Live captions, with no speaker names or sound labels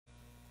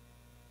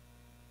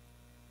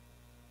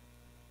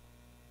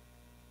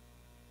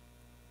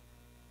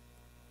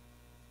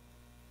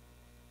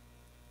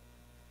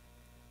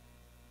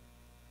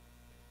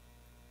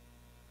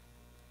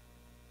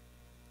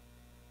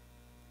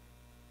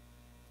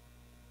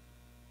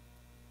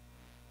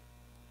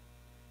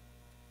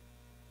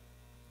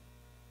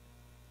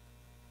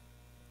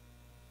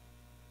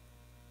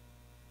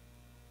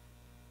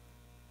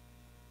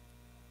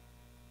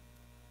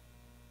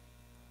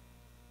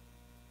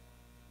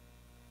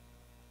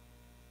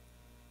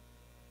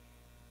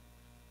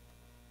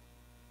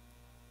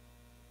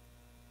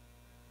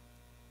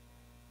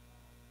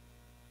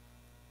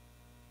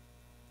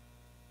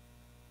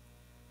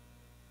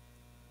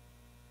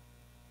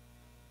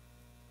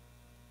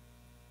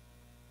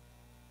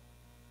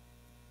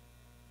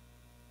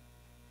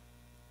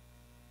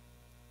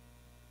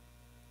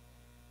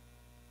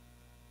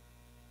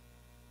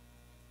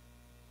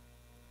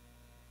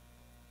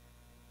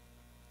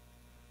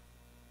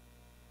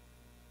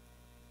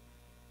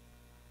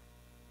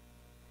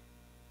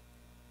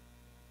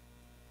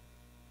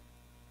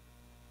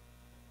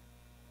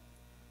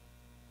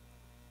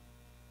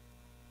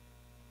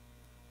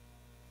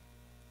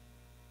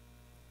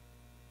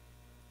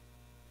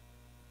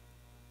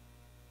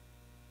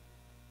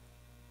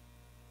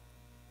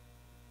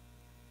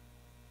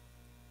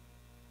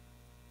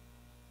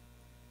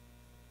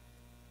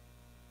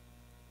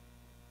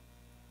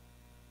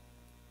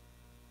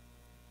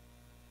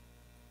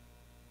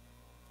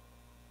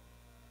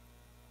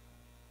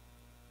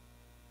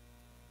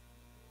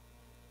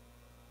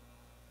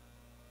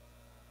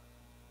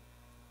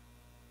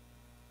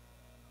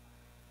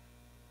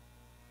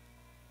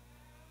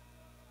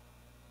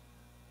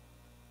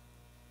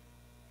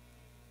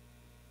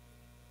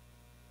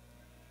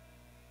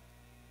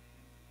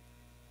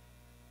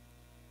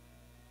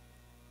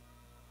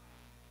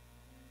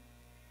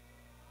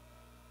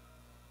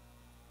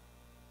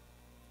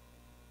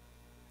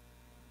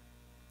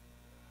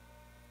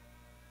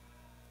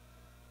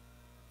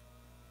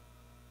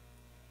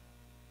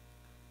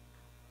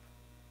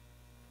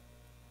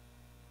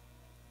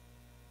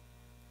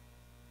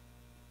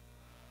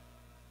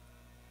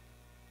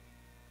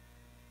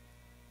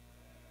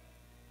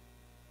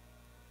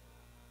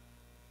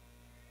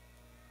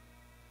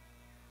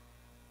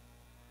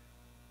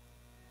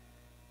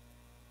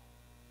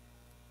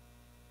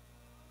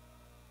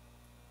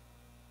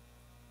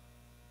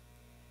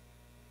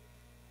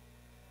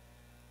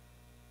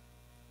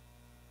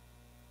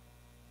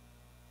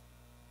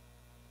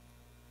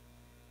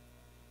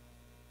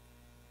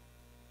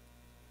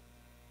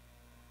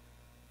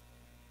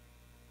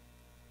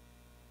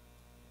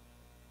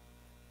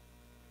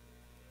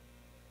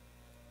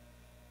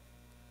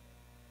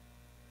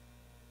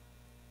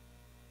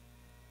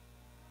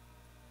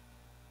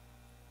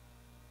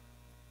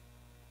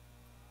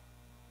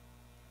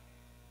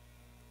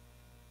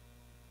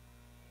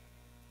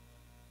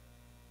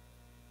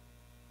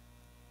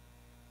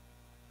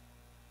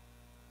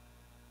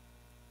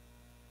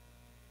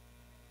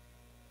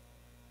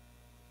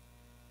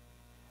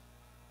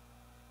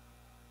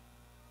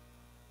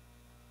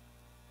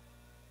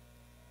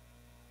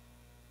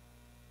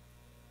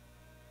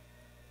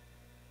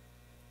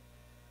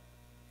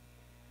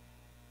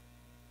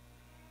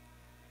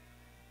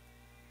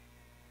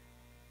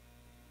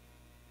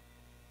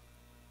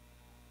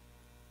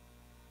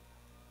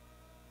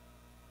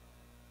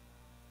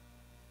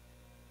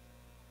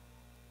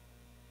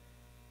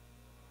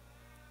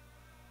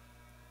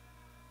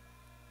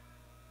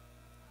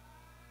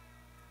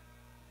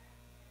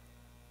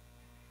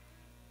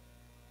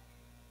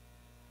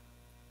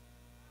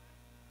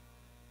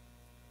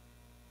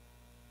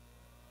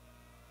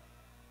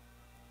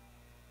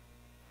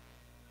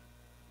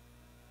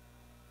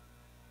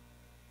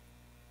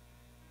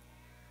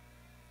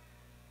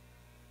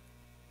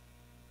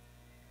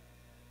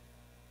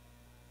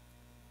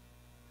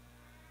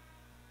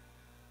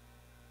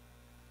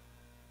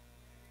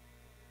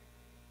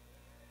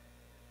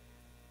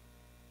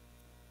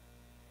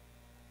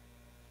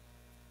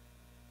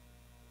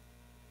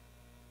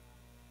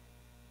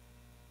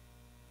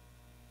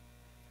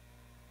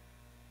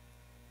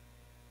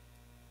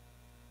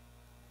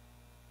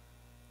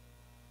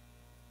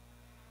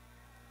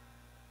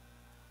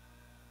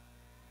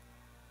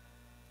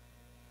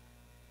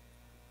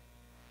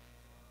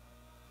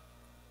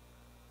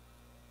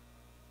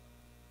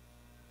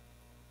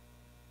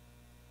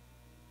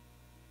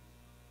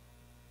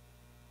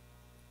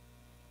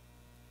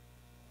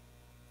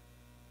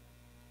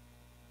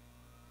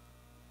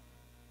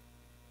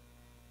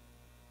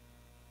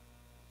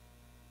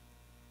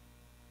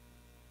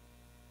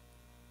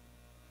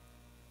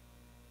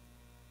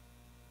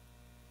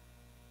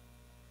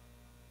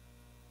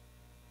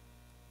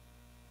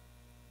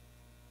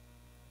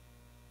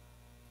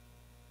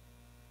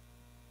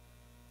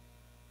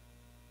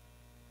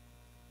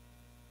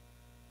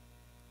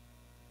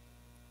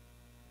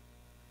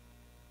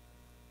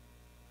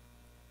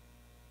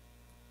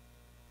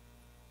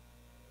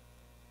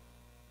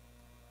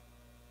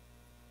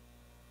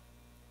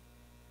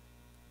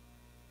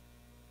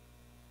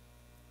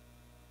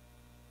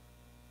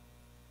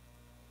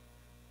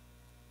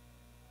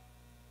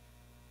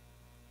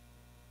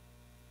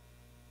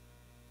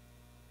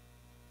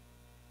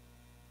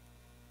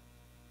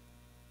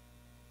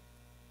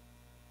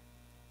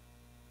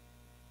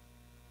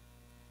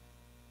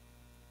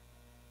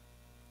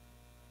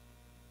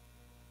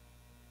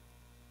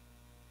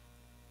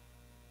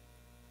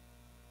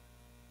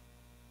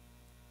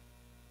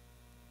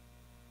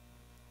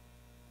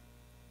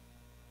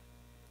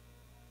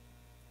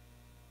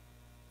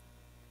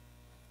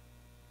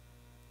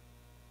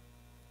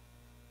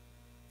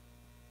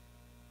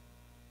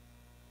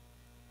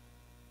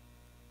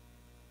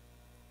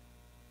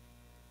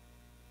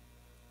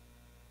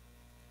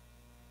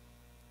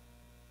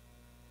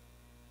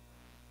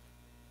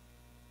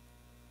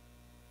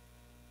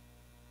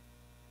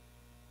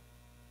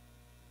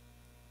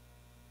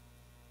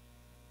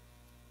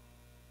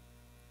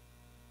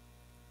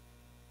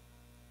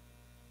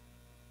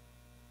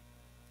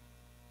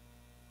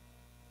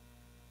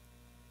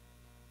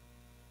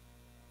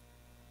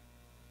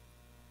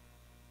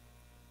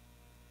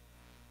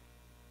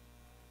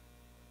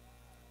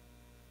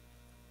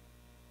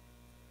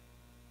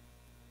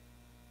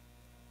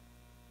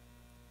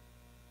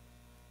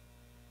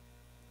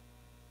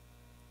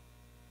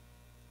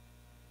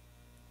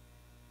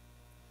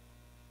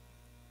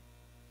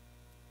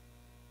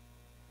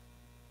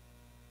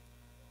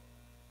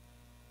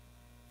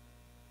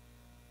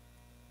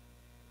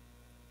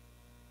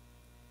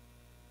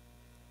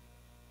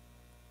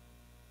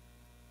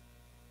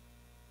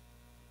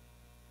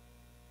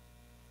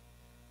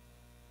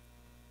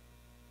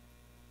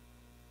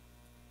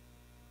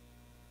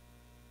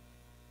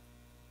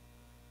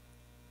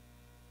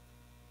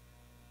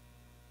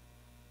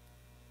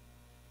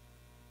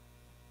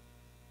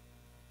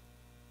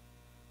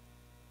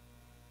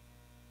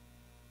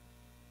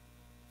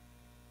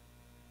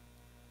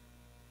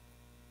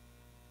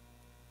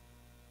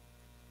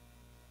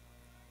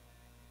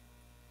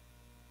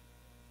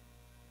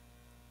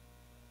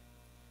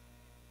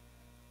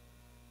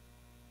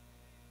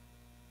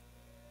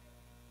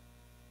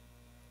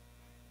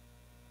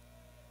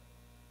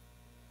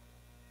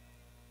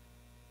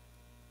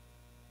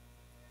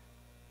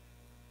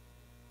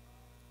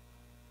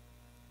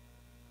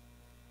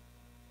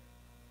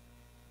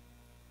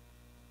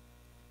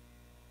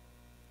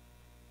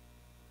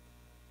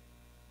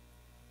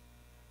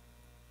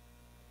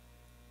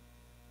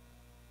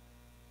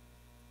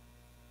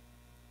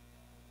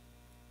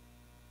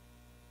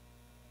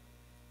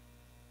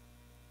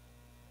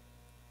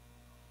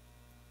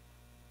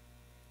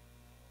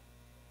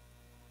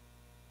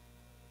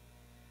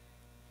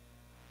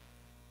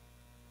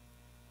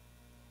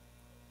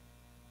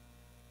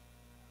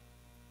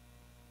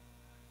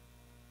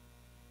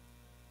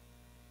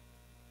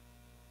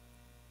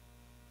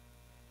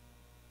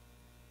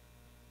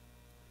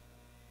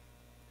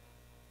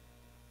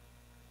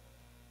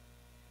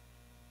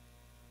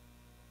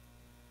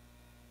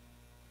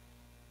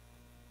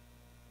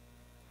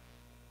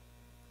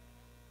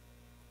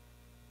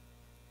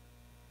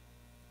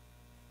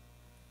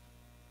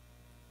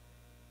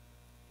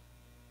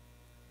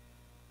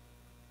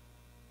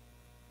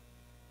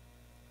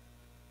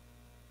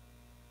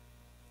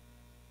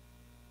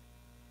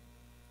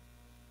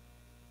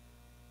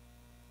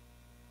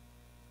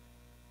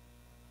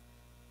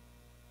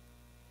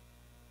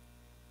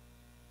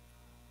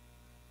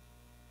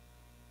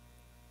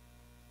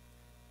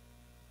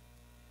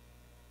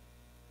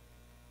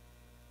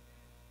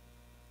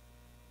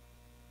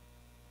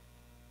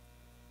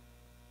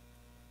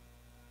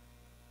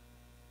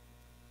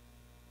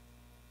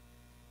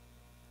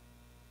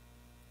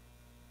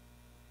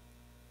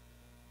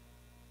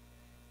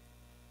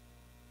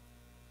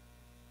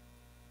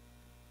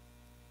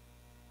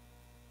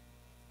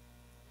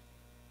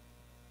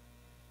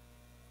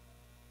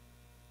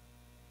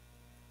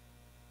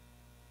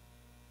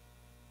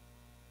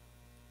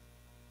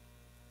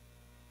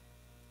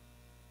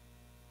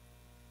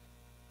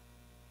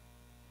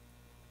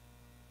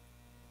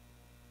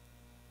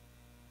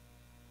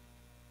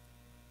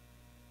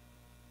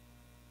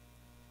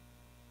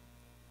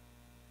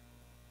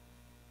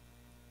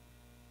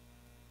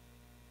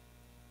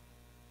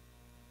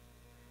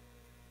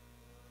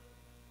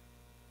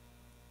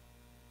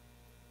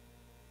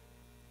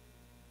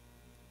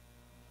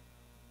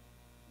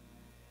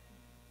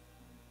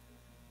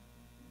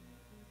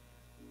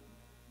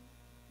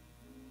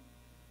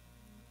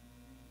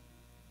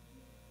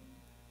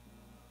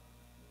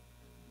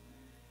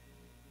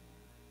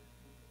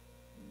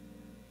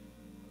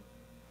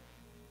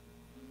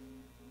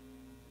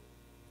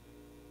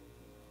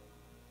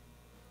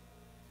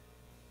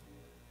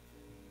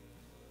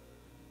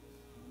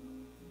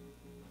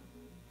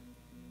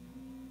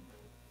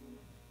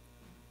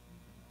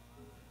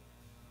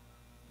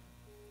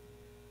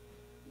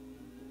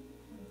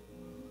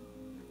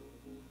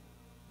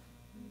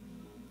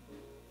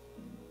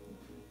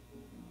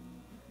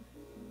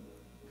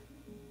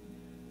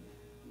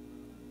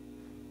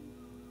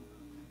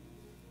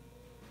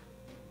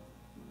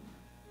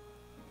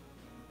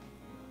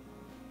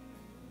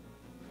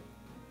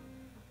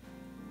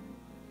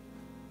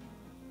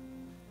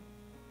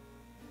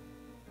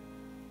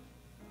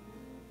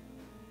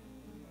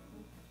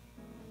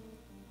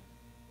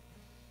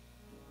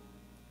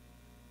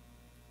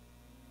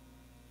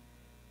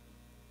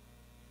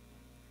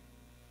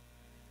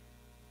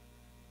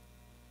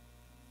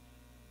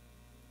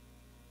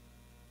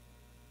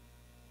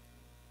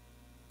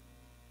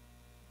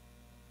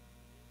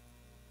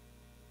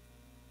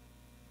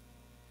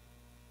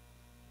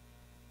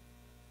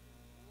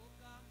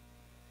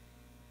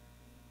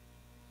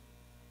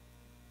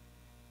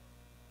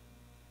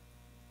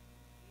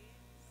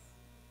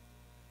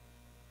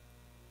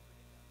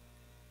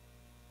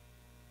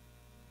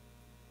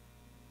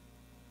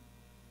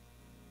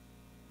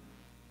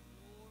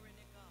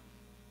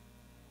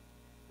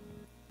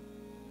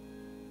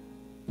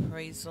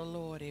Praise the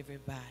Lord,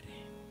 everybody.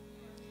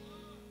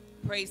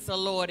 Praise the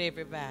Lord,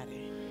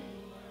 everybody.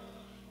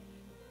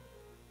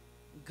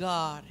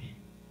 God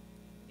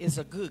is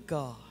a good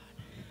God.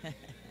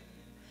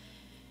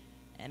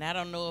 And I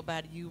don't know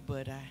about you,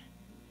 but I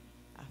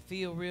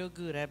feel real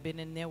good. I've been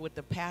in there with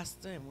the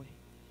pastor, and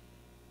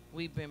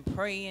we've been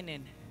praying,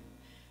 and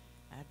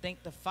I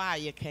think the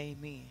fire came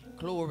in.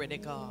 Glory to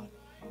God.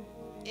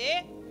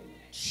 Yeah,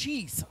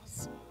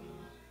 Jesus.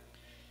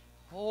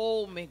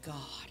 Oh, my God.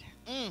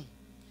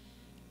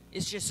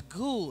 It's just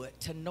good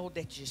to know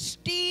that you're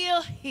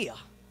still here.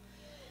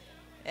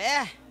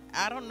 Yeah,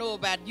 I don't know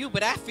about you,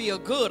 but I feel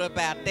good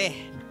about that.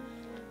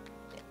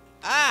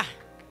 I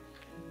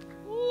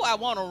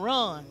want to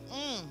run.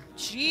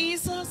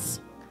 Jesus.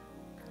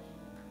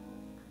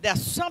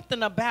 There's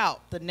something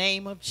about the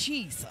name of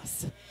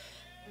Jesus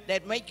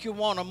that make you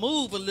want to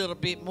move a little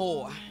bit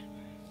more.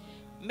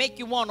 Make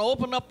you want to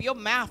open up your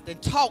mouth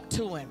and talk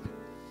to him.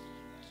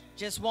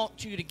 Just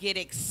want you to get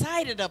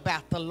excited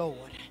about the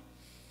Lord.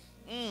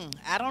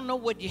 I don't know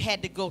what you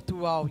had to go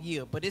through all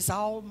year, but it's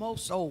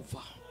almost over.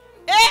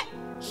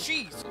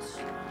 Jesus.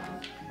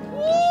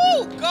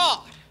 Oh,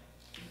 God.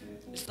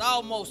 It's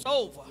almost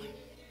over.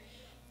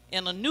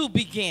 And a new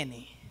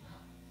beginning.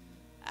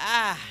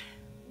 A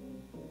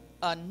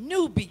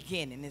new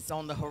beginning is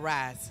on the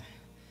horizon.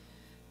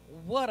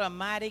 What a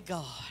mighty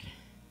God.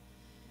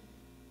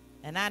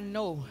 And I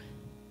know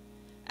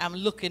I'm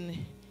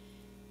looking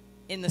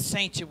in the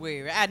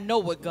sanctuary. I know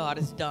what God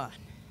has done.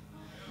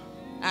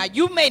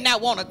 You may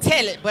not want to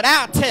tell it, but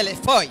I'll tell it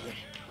for you.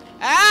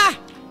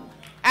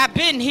 I've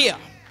been here.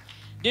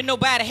 Didn't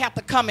nobody have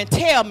to come and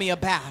tell me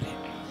about it.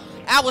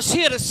 I was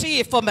here to see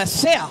it for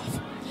myself,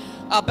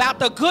 about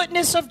the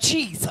goodness of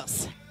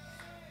Jesus.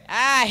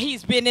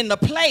 He's been in the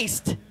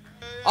place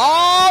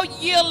all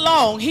year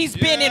long. He's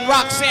been in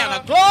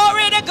Roxanna.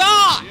 Glory to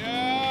God.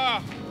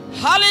 Yeah.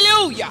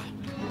 Hallelujah.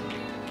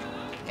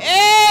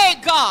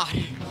 Hey, God.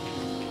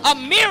 A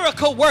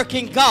miracle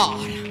working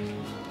God.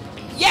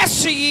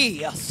 Yes,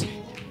 he is.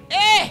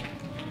 Hey.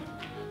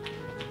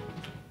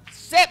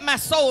 Set my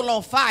soul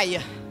on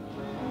fire.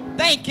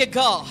 Thank you,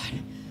 God.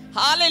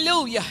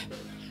 Hallelujah.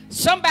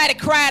 Somebody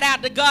cried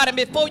out to God, and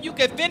before you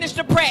could finish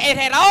the prayer, it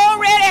had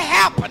already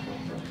happened.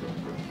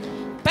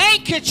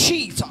 Thank you,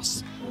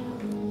 Jesus.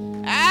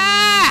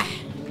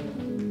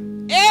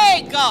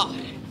 Hey, God.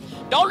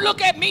 Don't look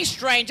at me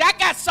strange. I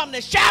got something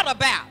to shout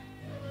about.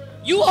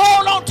 You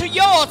hold on to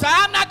yours, or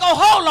I'm not going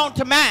to hold on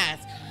to mine,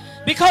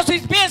 because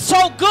he's been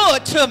so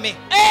good to me.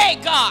 Hey,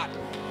 God.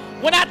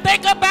 When I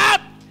think about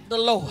the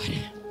Lord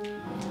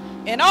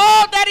and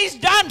all that he's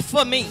done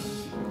for me,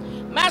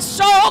 my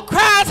soul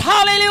cries,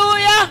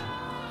 hallelujah,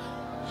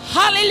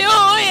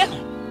 hallelujah.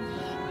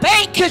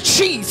 Thank you,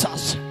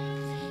 Jesus.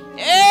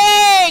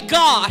 Hey,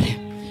 God.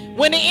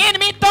 When the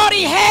enemy thought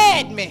he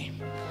had me,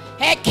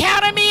 had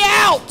counted me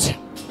out,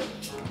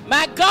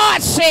 my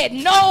God said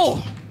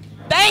no.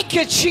 Thank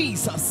you,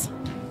 Jesus.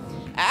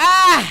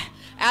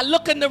 I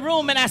look in the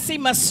room and I see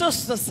my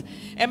sisters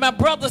and my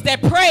brothers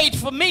that prayed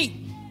for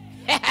me.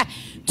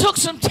 Took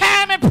some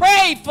time and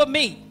prayed for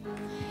me.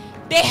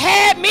 They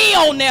had me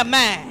on their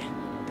mind.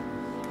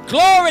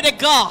 Glory to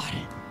God.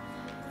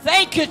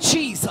 Thank you,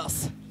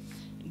 Jesus.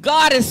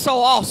 God is so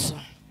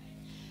awesome.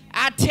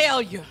 I tell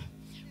you,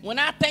 when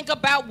I think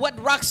about what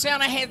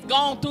Roxanna has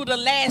gone through the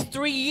last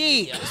 3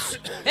 years,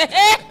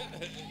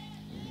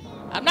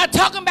 I'm not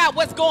talking about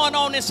what's going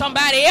on in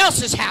somebody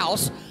else's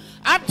house.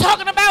 I'm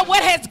talking about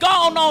what has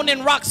gone on in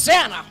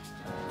Roxanna.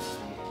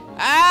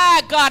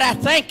 God, I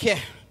thank you.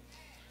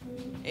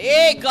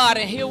 Hey, God,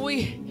 and here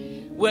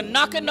we're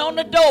knocking on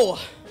the door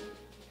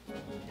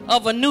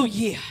of a new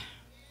year.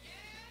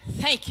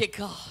 Thank you,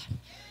 God.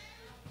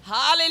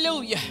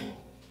 Hallelujah.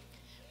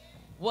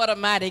 What a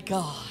mighty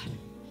God.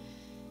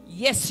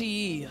 Yes,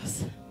 he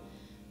is.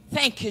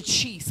 Thank you,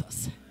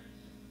 Jesus.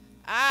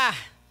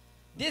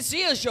 This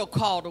is your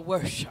call to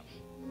worship.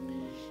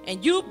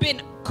 And you've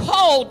been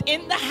called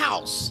in the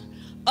house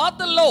of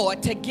the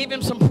Lord to give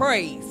him some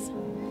praise.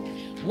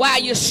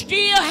 While you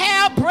still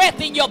have breath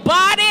in your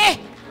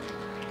body,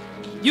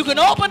 you can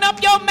open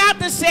up your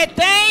mouth and say,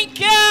 thank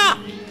you.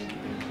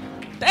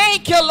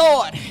 Thank you,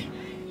 Lord.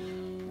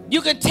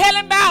 You can tell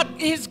him about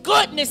his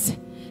goodness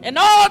and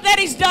all that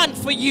he's done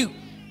for you.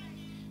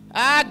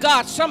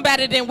 God,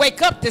 somebody didn't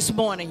wake up this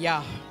morning,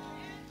 y'all.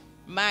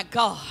 My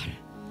God.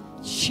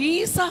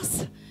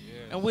 Jesus.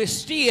 And we're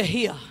still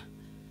here.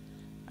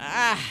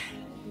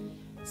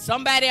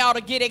 Somebody ought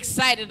to get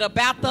excited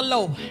about the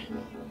Lord.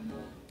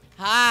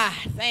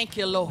 Thank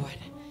you, Lord.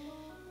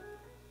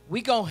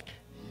 We're gonna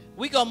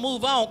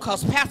move on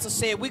because Pastor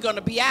said we're going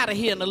to be out of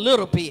here in a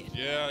little bit.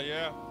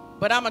 Yeah.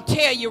 But I'm going to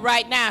tell you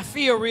right now, I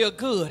feel real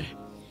good.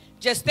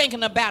 Just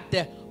thinking about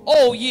the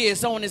old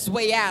year's on its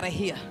way out of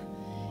here.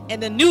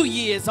 And the new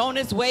year's on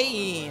its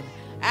way in.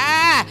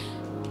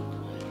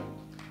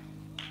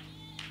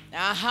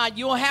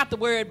 You don't have to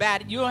worry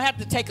about it. You don't have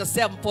to take a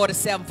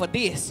 747 for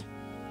this.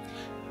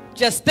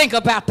 Just think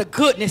about the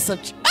goodness of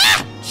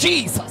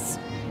Jesus.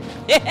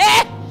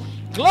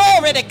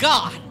 Glory to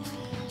God.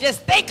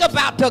 Just think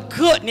about the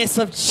goodness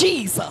of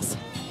Jesus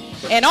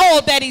and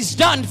all that he's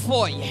done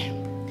for you.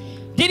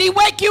 Did he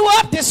wake you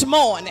up this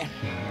morning?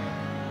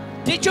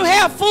 Did you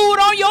have food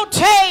on your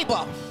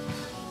table?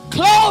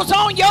 Clothes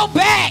on your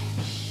back?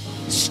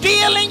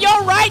 Still in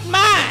your right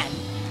mind?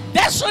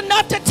 That's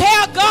enough to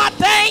tell God,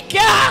 thank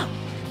you.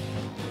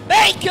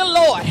 Thank you,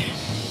 Lord.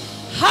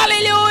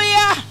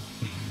 Hallelujah.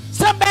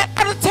 Somebody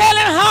ought to tell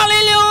him,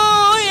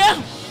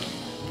 hallelujah.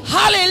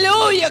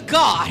 Hallelujah,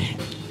 God.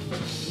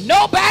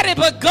 Nobody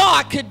but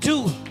God could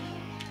do.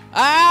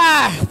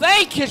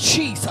 Thank you,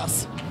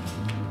 Jesus.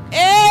 Hey,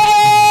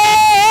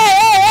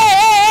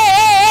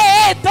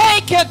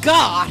 thank you,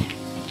 God.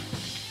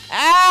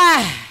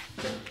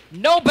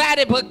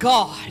 Nobody but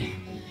God.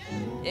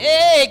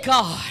 Hey,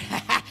 God.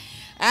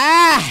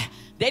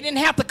 They didn't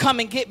have to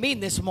come and get me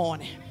this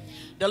morning.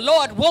 The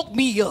Lord woke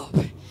me up,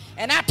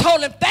 and I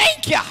told him,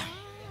 thank you.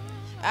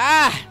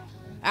 I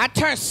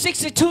turned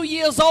 62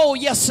 years old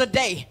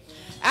yesterday.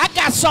 I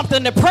got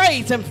something to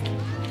praise him.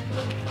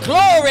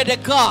 Glory to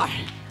God.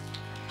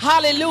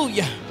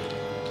 Hallelujah.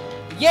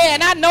 Yeah,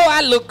 and I know I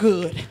look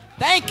good.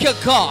 Thank you,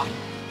 God.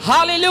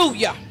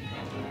 Hallelujah.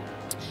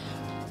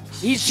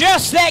 He's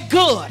just that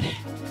good.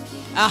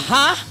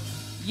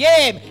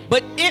 Yeah,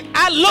 but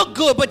I look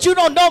good, but you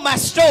don't know my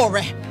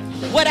story.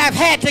 What I've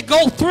had to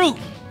go through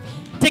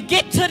to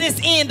get to this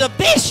end of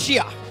this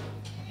year.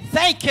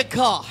 Thank you,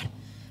 God.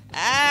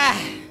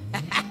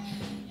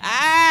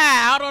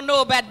 I don't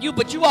know about you,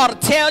 but you ought to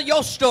tell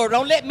your story.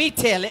 Don't let me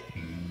tell it.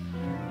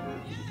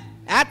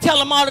 I tell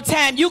them all the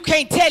time, you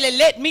can't tell it,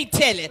 let me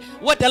tell it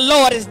what the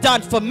Lord has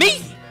done for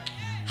me.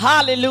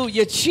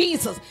 Hallelujah,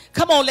 Jesus.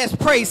 Come on, let's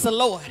praise the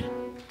Lord.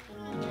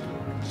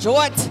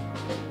 George,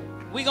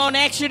 we're going to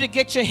ask you to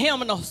get your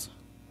hymnals.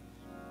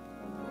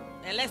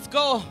 And let's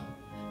go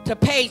to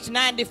page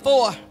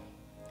 94.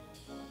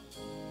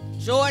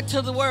 Joy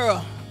to the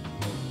world.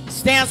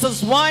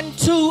 Stanzas 1,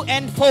 2,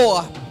 and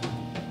 4.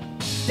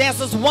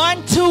 Stanzas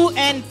 1, 2,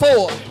 and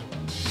 4.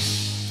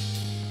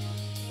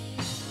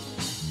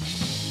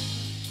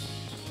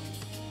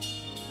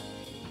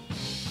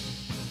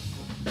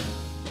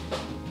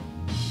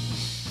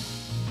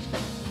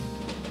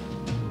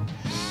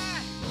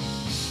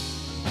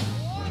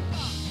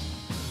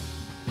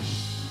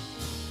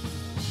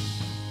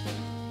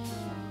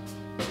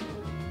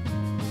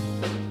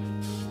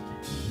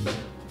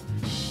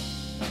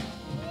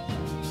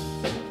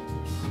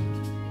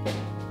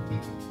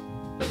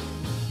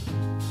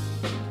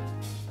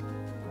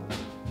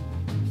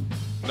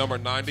 Number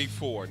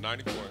 94.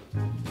 94.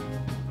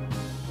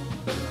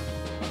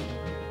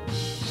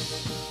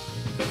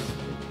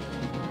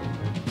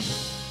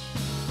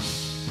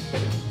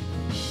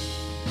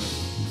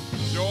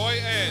 Joy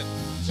and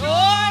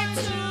joy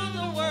to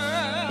the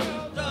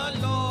world, the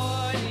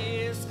Lord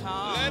is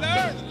come.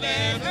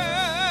 Let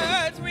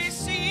earth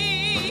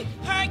receive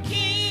her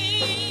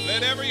King.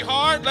 Let every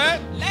heart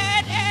let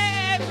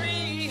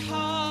every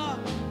heart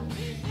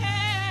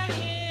prepare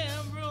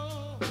him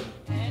room,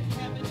 and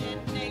heaven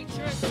and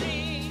nature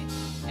sing,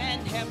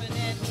 and heaven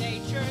and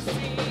nature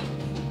sing,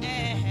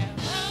 and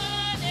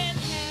heaven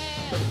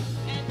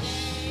and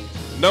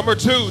nature. Number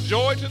 2,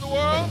 joy to the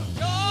world.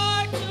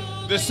 Joy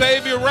to the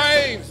Savior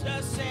reigns.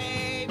 The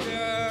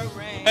Savior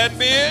reigns. And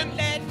men,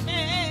 let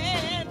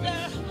men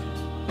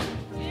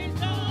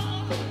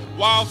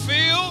while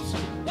fields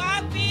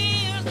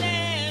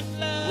and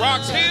floods,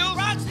 rocks hills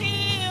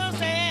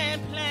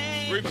and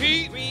plains,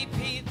 repeat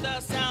the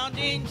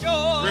sounding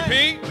joy,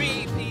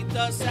 repeat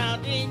the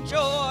sounding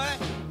joy,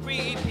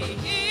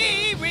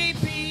 repeat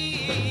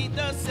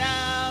the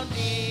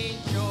sounding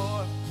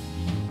joy.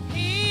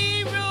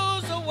 He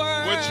rules the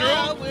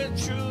world with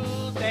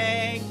truth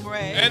and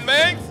grace, and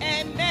makes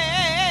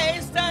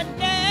the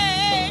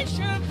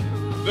nation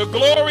prove the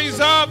glories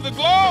of the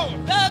glory.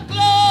 The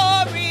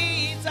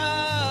glories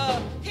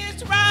of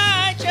his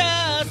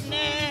righteousness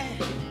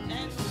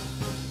and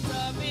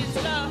of his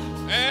love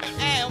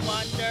and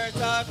wonders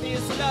of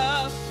his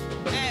love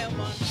and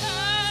wonders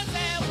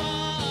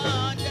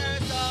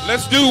of.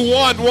 Let's do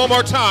one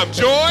more time.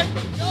 Joy.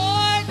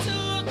 Joy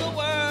to the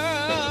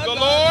world. The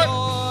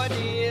Lord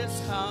is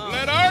come.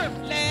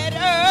 Let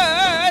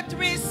earth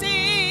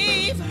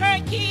receive her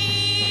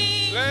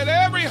King. Let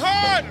every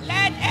heart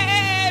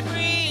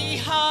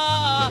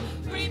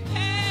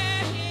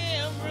prepare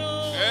him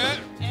room.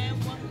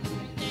 And what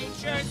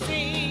nature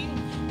sing,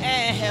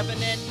 and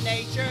heaven and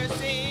nature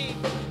sing,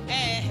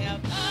 and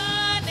heaven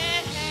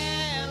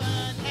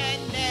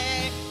and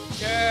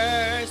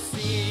nature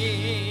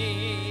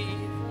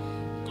sing.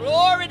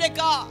 Glory to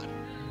God.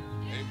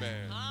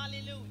 Amen.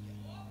 Hallelujah.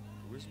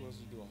 We're supposed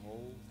to do a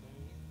whole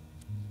thing.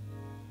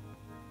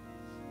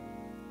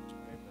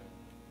 Amen.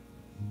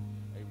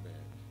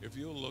 Amen. If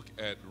you'll look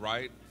at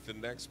the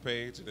next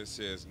page, and it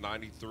says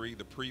 93.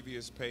 The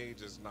previous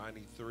page is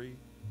 93.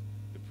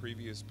 The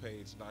previous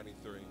page,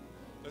 93.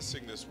 Let's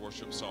sing this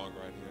worship song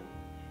right here.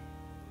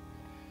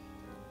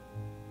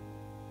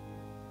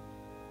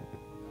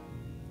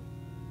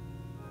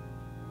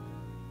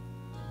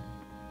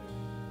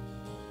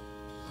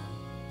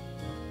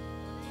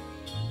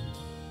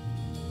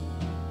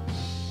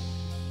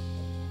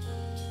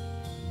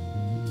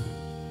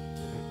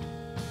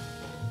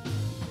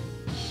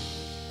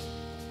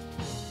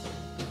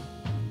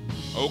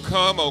 Oh,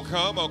 come, oh,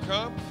 come, oh,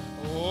 come.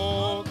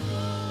 Oh,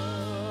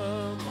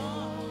 come,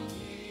 all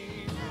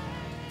ye.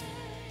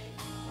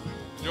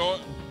 Joy.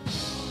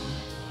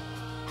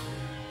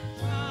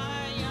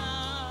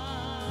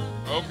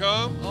 Oh,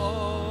 come.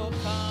 Oh,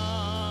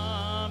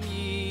 come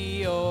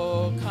ye,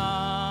 oh,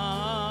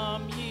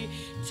 come ye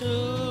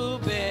to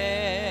Bethlehem.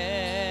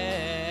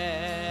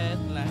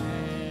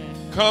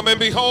 Come and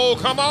behold,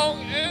 come on,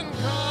 and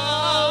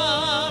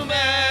Come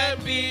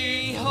and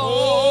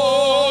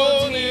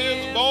behold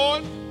him,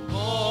 born.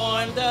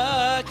 born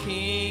the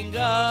King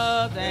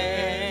of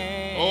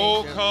them.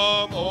 Oh,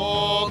 come,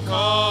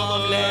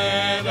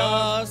 let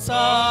us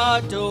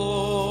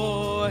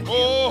adore him.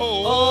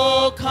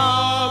 Oh,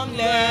 come,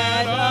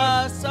 let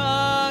us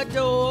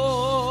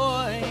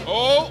adore him.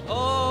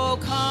 Oh,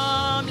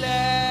 come,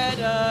 let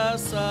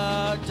us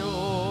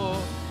adore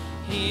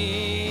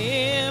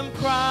him,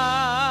 Christ.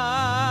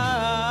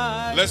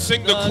 let's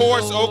sing the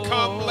chorus. Oh,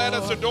 come, let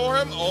us adore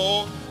him.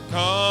 Oh,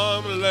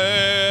 come,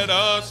 let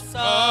us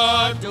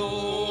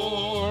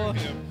adore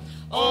him.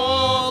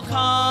 Oh,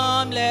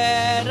 come,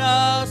 let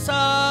us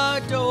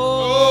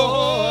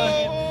adore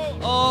him.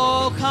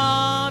 Oh,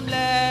 come,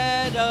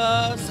 let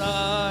us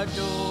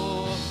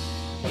adore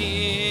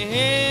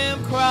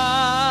him, Christ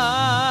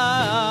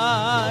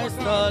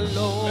the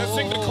Lord. Let's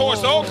sing the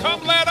chorus. Oh,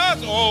 come, let us.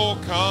 Oh,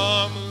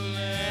 come,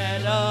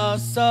 let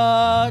us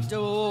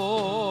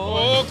adore.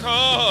 Oh,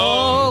 come.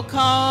 Oh,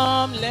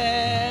 come,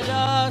 let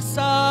us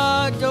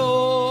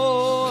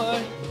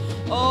adore.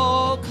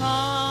 Oh,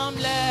 come,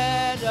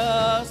 let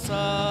us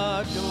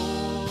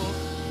adore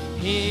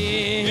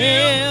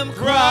him,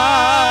 Christ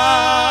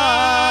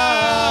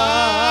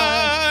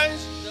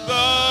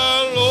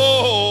the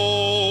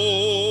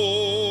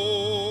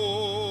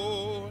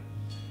Lord.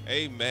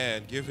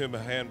 Amen. Give him a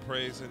hand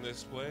praise in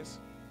this place.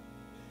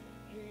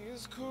 He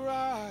is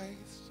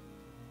Christ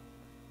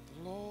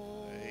the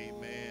Lord.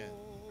 Amen.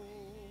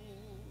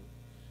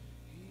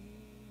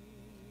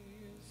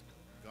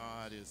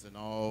 God is an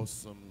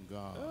awesome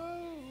God.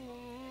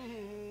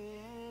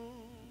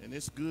 And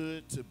it's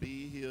good to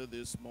be here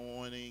this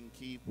morning.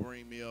 Keith,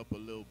 bring me up a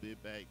little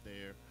bit back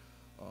there.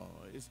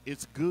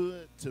 It's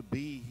good to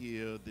be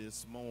here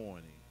this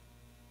morning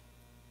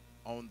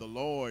on the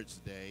Lord's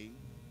Day.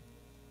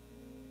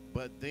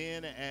 But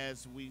then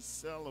as we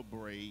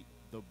celebrate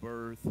the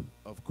birth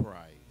of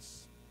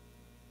Christ,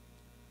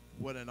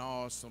 what an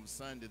awesome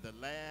Sunday. The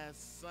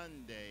last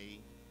Sunday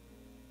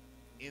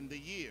in the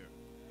year.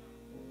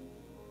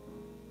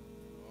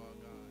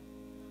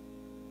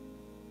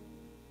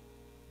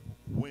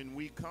 When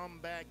we come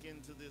back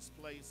into this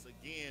place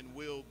again,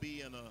 we'll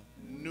be in a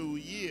new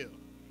year.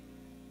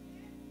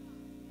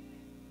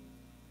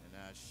 And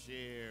I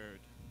shared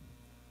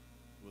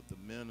with the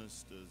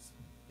ministers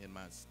in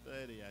my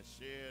study, I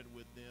shared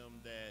with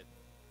them that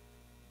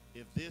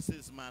if this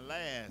is my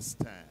last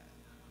time,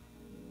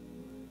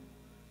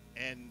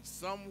 and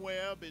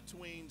somewhere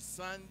between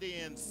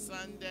Sunday and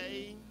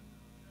Sunday,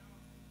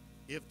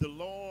 if the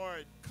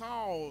Lord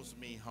calls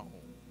me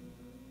home,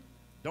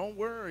 don't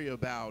worry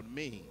about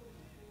me.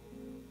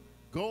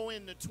 Go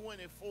into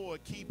 24,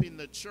 keeping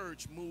the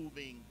church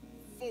moving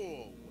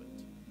forward.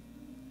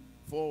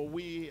 For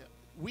we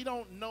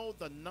don't know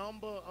the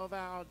number of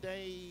our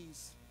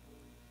days,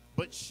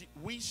 but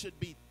we should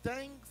be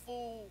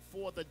thankful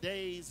for the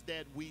days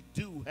that we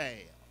do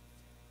have.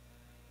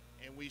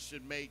 And we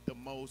should make the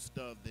most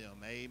of them.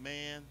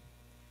 Amen.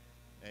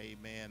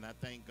 Amen. I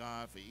thank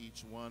God for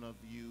each one of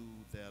you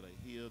that are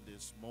here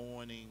this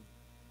morning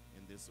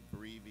in this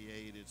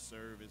abbreviated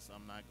service.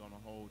 I'm not going to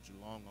hold you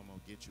long. I'm going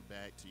to get you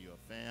back to your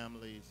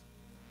families.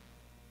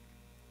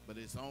 But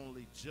it's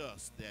only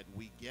just that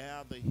we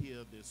gather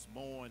here this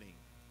morning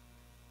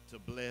to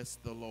bless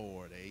the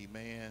Lord.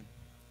 Amen.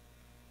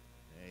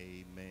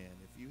 Amen.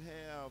 If you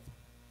have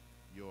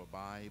your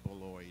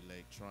Bible or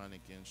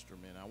electronic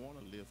instrument, I want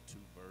to lift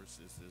two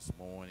verses this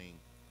morning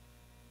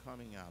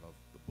coming out of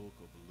the book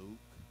of Luke,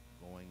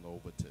 going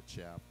over to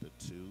chapter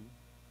 2.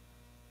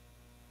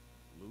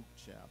 Luke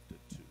chapter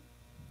 2.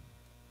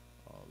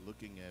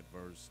 Looking at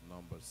verse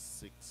number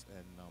 6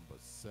 and number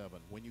 7.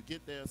 When you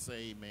get there,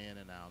 say amen,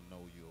 and I'll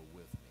know you're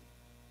with me.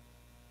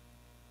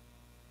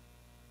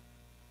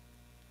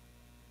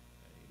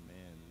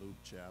 Amen. Luke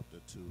chapter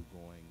 2,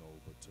 going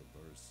over to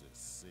verses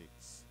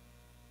 6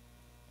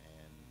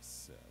 and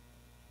 7.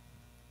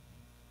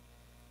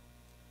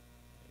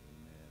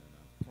 Amen. And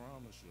I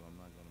promise you I'm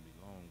not going to be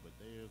long, but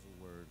there's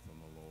a word from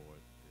the Lord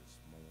this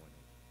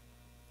morning.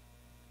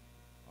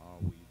 Are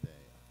we there?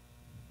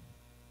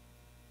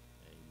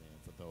 Amen.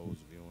 For those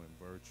viewing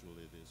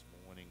virtually this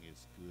morning,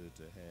 it's good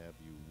to have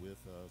you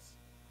with us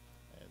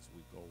as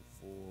we go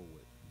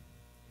forward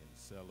in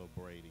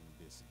celebrating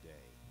this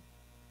day.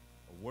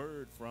 A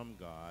word from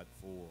God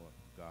for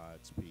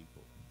God's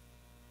people.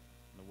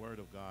 And the word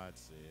of God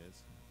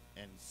says,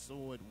 and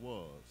so it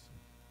was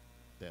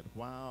that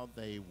while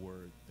they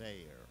were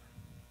there,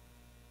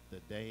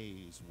 the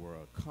days were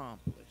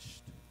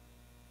accomplished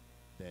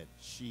that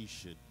she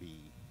should be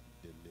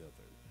delivered.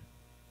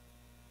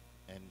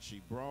 And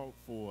she brought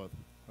forth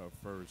her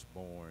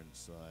firstborn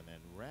son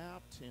and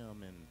wrapped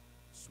him in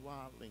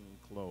swaddling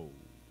clothes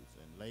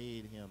and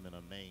laid him in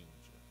a manger,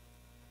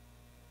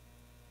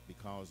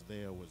 because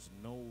there was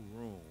no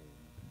room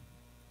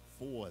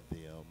for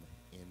them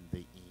in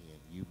the inn.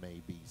 You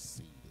may be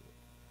seated.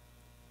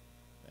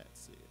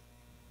 That's it.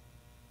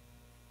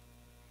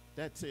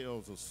 That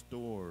tells a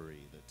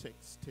story. The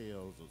text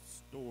tells a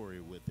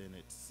story within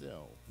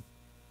itself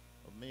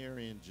of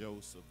Mary and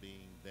Joseph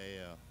being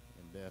there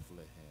in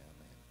Bethlehem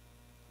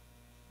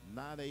and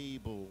not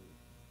able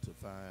to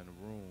find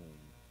room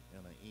in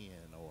an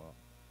inn or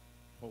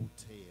a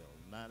hotel,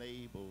 not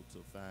able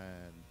to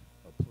find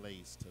a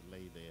place to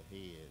lay their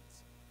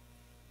heads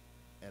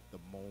at the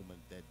moment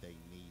that they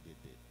needed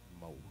it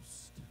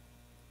most.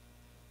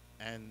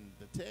 And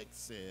the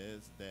text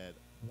says that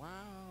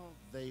while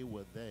they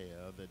were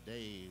there, the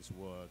days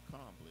were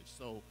accomplished.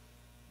 So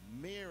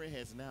Mary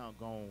has now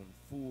gone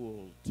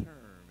full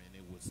term, and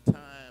it was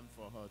time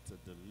for her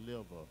to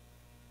deliver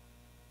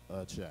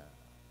a child.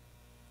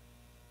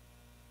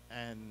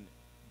 And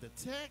the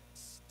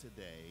text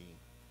today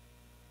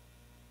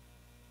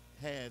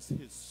has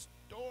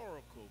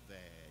historical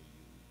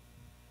value,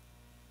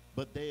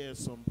 but there's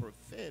some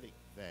prophetic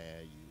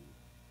value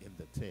in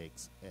the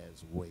text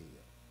as well.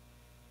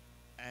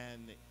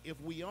 And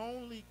if we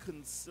only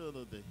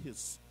consider the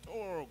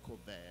historical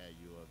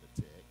value of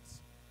the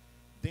text,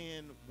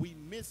 then we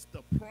miss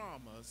the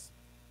promise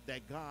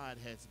that God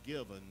has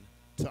given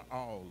to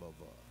all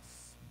of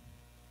us.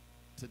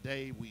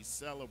 Today we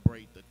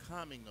celebrate the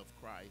coming of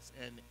Christ,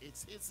 and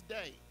it's his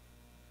day.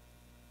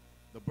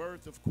 The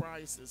birth of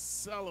Christ is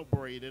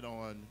celebrated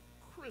on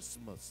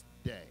Christmas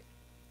Day.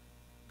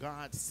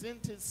 God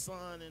sent his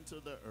son into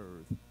the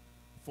earth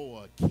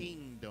for a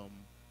kingdom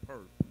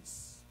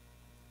purpose.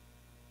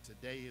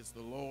 Today is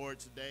the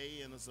Lord's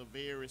Day, and it's a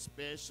very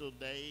special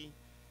day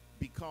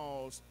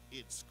because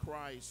it's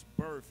Christ's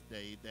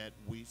birthday that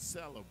we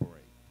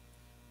celebrate.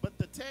 But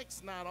the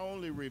text not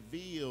only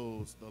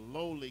reveals the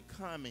lowly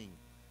coming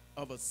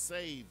of a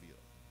Savior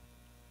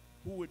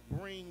who would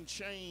bring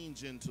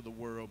change into the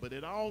world, but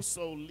it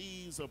also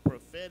leaves a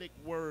prophetic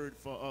word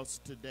for us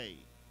today,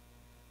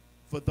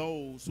 for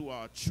those who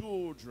are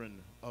children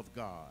of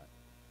God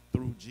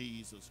through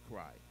Jesus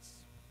Christ.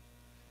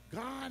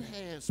 God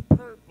has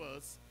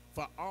purpose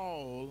for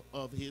all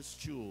of his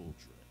children.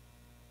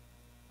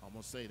 I'm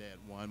going to say that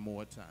one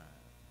more time.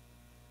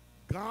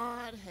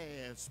 God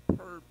has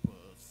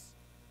purpose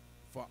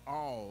for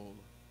all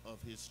of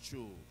his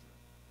children.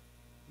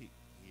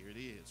 Here it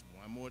is,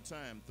 one more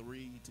time,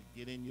 3 to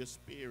get in your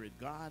spirit.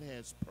 God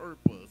has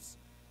purpose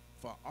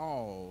for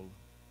all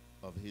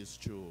of his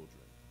children.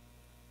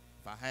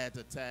 If I had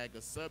to tag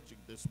a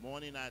subject this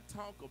morning, I'd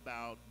talk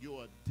about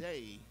your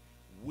day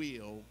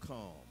will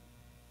come.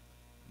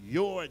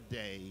 Your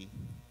day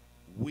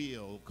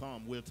will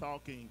come. We're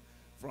talking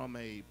from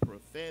a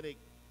prophetic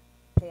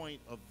point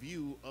of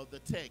view of the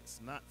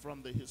text, not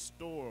from the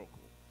historical.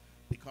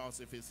 Because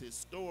if it's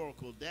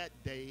historical, that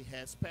day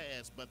has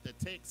passed. But the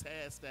text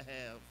has to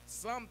have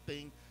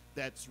something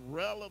that's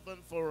relevant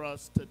for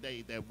us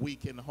today that we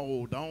can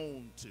hold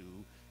on to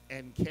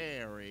and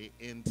carry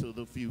into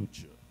the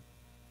future.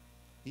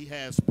 He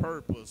has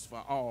purpose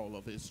for all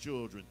of his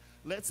children.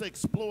 Let's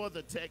explore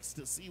the text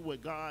to see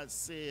what God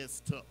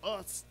says to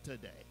us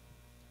today.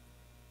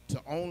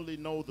 To only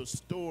know the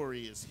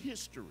story is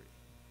history,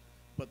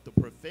 but the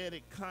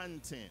prophetic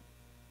content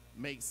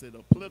makes it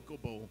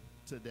applicable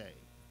today.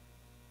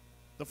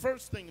 The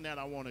first thing that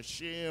I want to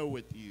share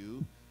with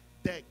you,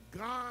 that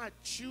God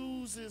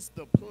chooses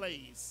the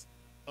place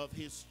of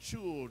his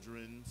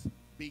children's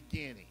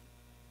beginning.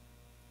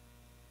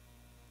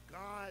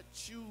 God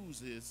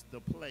chooses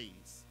the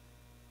place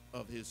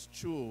of his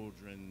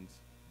children's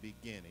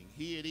beginning.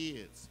 Here it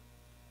is.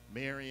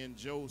 Mary and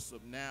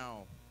Joseph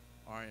now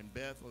are in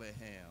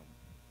Bethlehem.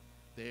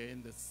 They're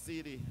in the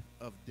city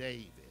of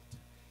David.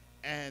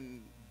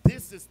 And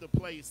this is the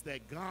place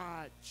that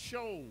God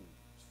chose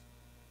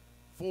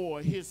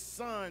for his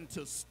son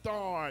to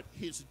start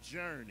his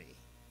journey.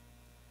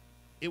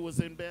 It was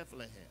in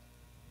Bethlehem.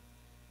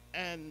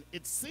 And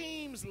it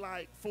seems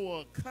like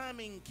for a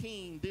coming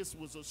king, this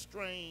was a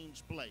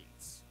strange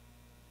place,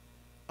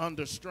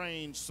 under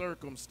strange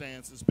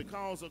circumstances,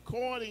 because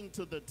according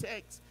to the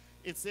text,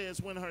 it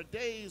says when her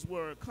days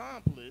were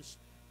accomplished,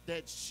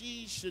 that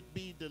she should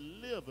be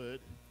delivered,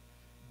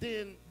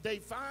 then they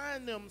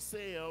find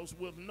themselves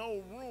with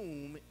no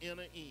room in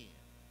an inn.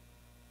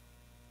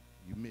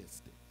 You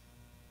missed it.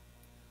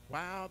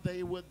 While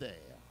they were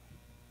there,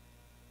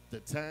 the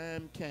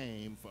time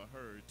came for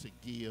her to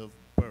give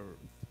birth.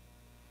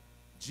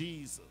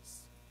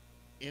 Jesus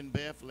in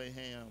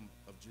Bethlehem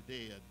of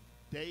Judea,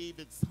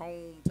 David's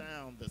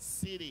hometown, the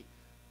city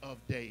of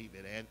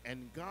David.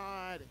 And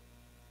God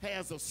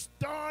has a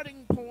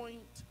starting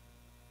point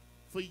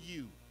for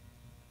you.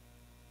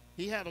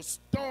 He had a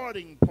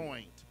starting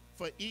point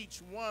for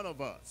each one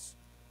of us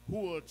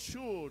who are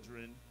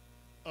children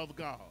of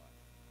God.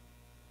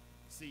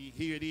 See,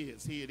 here it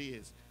is, here it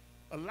is.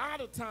 A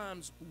lot of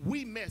times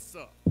we mess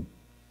up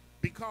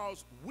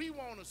because we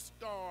want to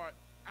start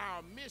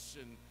our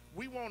mission,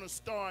 we want to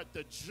start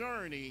the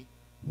journey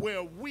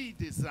where we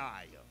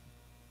desire.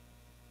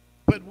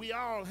 But we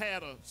all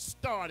had a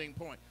starting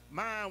point.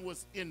 Mine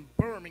was in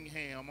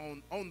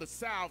Birmingham on the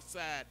south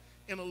side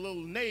in a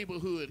little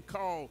neighborhood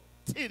called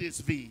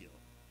Titusville.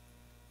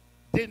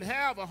 Didn't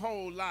have a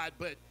whole lot,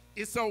 but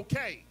it's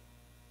okay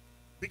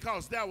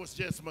because that was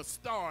just my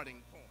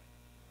starting point.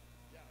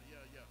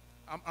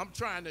 Yeah. I'm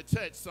trying to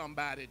touch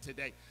somebody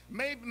today.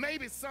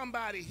 Maybe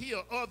somebody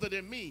here other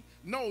than me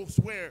knows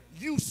where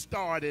you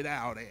started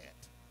out at.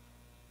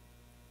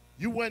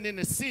 You weren't in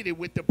the city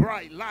with the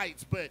bright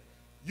lights, but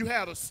you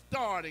had a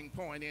starting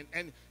point,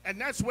 and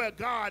that's where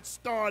God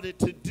started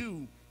to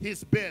do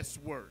his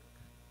best work.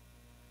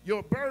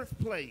 Your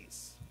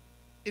birthplace,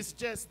 it's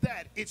just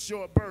that. It's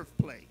your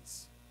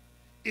birthplace.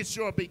 It's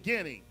your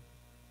beginning.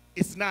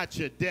 It's not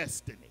your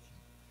destiny.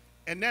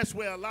 And that's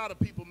where a lot of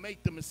people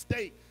make the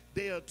mistake.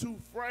 They are too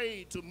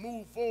afraid to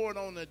move forward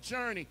on the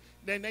journey.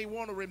 Then they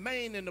want to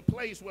remain in the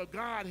place where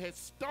God has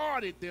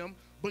started them,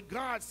 but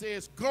God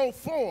says, go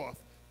forth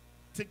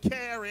to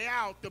carry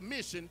out the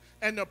mission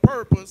and the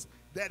purpose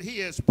that he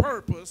has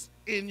purposed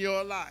in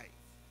your life.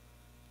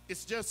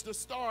 It's just a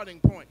starting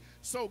point.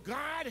 So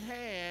God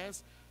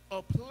has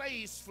a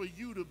place for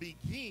you to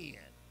begin,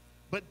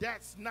 but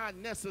that's not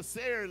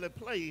necessarily a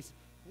place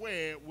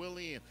where it will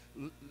end.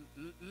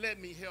 Let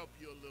me help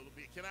you a little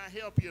bit. Can I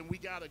help you? And we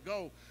got to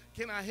go.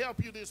 Can I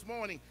help you this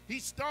morning? He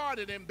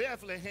started in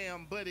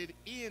Bethlehem, but it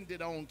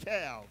ended on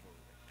Calvary.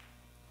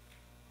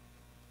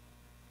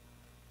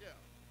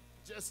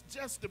 Yeah,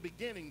 just the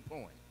beginning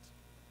point.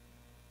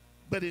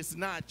 But it's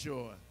not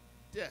your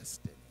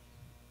destiny.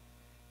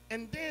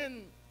 And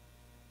then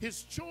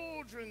his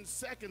children's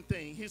second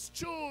thing, his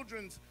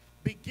children's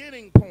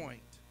beginning point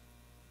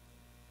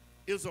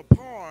is a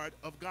part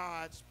of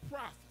God's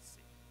prophecy.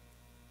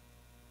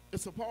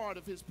 It's a part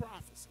of his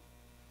prophecy.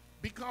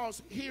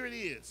 Because here it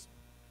is.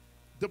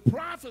 The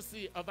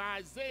prophecy of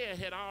Isaiah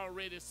had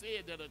already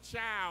said that a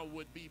child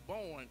would be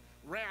born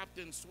wrapped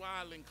in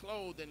swaddling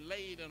clothes and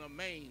laid in a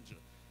manger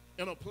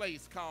in a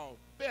place called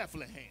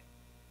Bethlehem.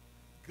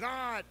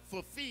 God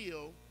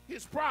fulfilled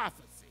his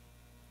prophecy.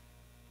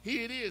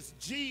 Here it is,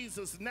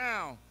 Jesus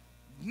now,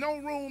 no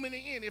room in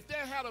the end. If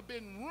there had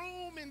been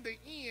room in the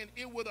end,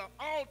 it would have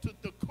altered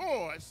the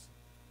course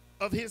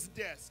of his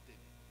destiny.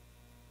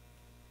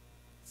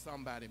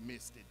 Somebody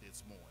missed it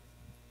this morning.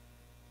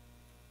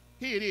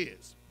 Here it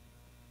is.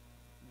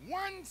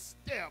 One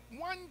step,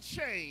 one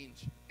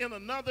change in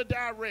another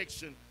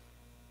direction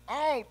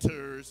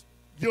alters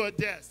your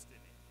destiny.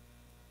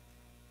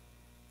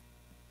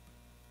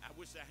 I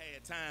wish I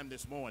had time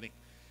this morning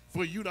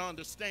for you to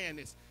understand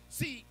this.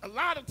 See, a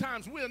lot of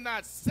times we're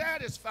not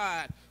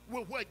satisfied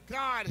with what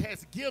God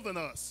has given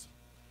us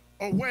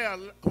or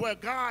where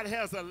God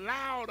has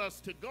allowed us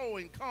to go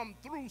and come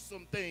through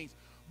some things.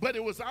 But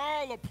it was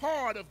all a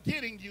part of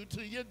getting you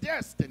to your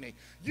destiny.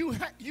 You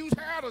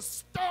had a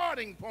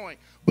starting point,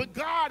 but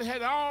God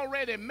had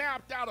already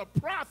mapped out a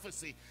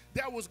prophecy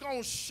that was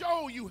going to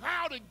show you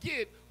how to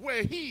get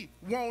where he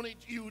wanted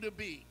you to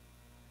be.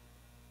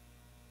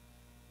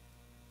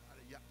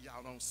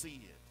 Y'all don't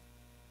see it.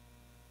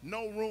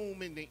 No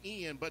room in the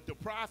end, but the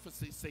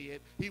prophecy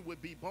said he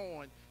would be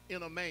born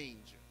in a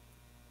manger.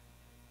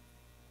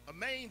 A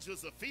manger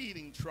is a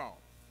feeding trough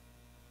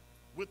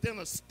within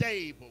a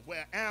stable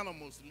where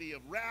animals live,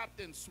 wrapped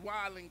in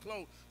swaddling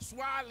clothes.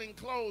 Swaddling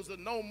clothes are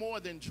no more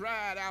than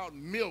dried out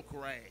milk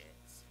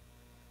rags.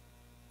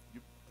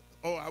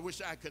 Oh, I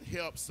wish I could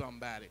help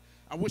somebody.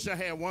 I wish I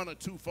had one or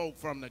two folk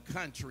from the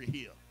country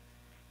here.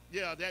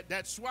 Yeah,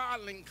 that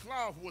swaddling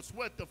cloth was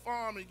what the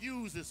farmer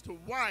uses to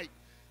wipe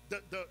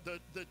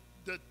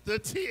the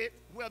tit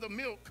where the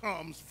milk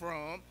comes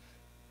from.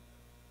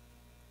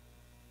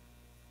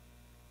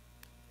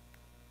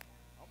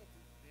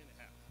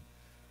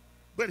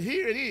 But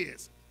here it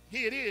is.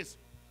 Here it is.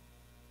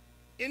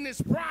 In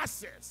this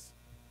process,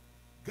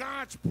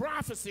 God's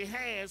prophecy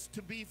has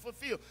to be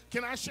fulfilled.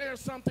 Can I share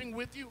something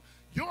with you?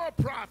 Your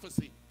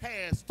prophecy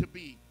has to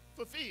be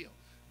fulfilled.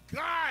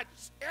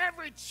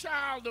 Every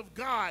child of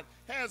God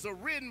has a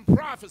written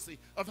prophecy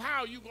of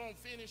how you're going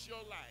to finish your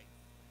life.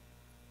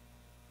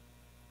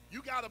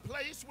 You got a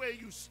place where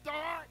you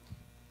start,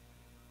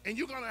 and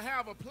you're going to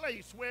have a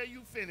place where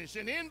you finish.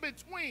 And in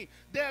between,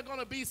 there are going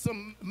to be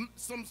some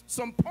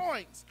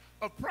points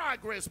of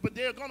progress, but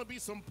there are going to be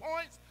some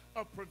points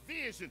of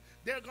provision.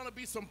 There are going to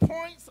be some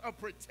points of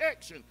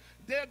protection.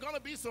 There are going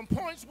to be some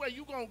points where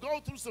you're going to go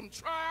through some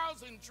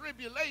trials and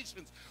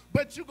tribulations,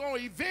 but you're going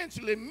to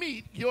eventually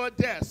meet your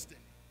destiny.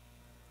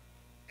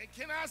 And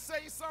can I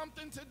say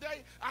something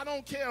today? I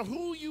don't care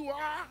who you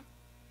are.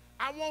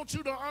 I want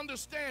you to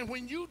understand,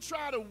 when you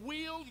try to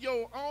wield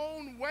your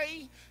own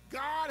way,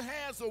 God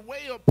has a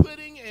way of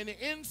putting and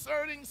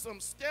inserting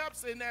some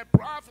steps in that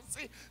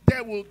prophecy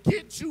that will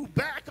get you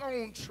back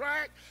on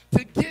track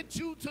to get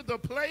you to the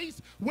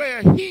place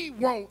where he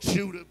wants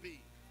you to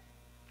be.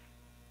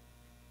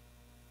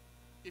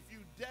 If you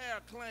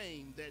dare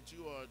claim that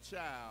you are a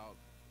child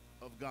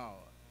of God,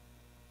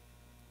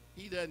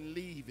 he doesn't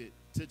leave it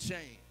to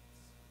chance.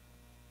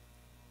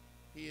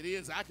 Here it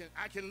is.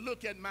 I can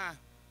look at my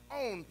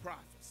own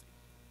prophecy.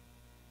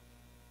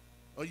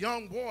 A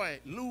young boy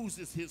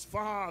loses his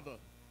father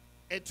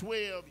at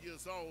 12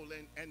 years old,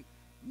 and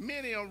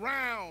many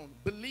around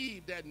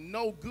believe that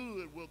no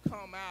good will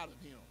come out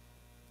of him.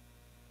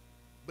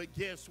 But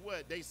guess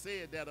what? They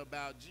said that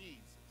about Jesus.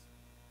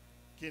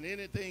 Can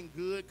anything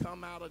good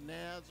come out of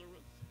Nazareth?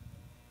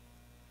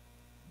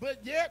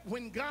 But yet,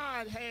 when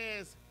God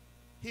has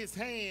his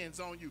hands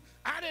on you,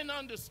 I didn't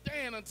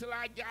understand until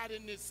I got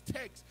in this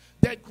text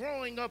that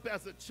growing up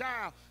as a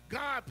child,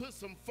 God put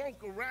some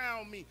folk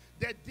around me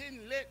that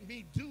didn't let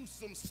me do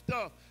some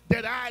stuff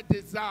that I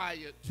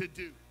desired to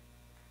do,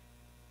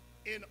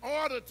 in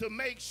order to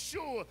make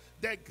sure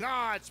that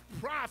God's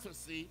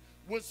prophecy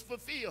was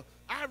fulfilled.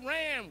 I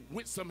ran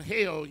with some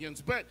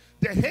hellions, but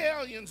the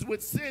hellions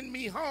would send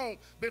me home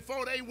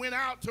before they went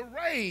out to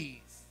raise.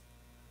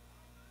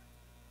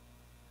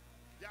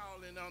 Y'all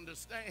didn't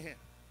understand.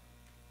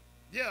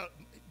 Yeah,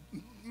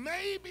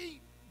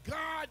 maybe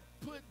God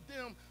put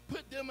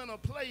them in a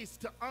place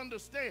to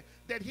understand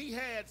that he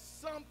had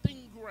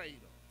something greater.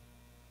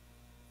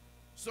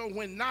 So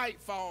when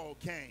nightfall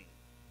came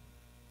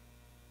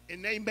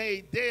and they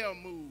made their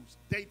moves,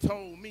 they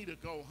told me to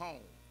go home.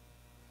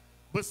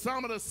 But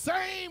some of the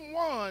same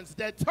ones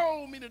that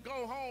told me to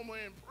go home are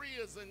in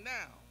prison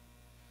now.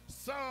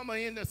 Some are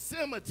in the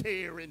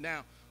cemetery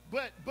now.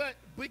 But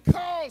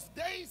because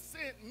they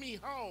sent me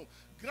home,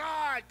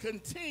 God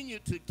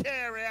continued to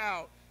carry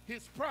out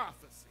his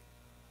prophecy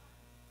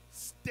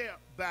step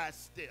by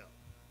step.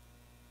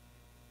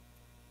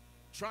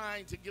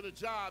 Trying to get a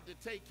job to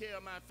take care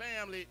of my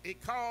family,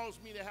 it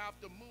caused me to have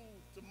to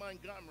move to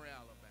Montgomery,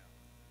 Alabama.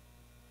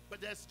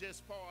 But that's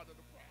just part of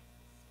the prophecy.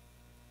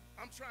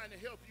 I'm trying to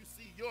help you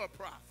see your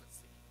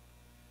prophecy.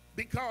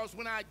 Because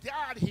when I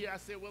got here, I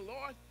said, well,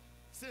 Lord,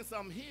 since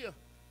I'm here,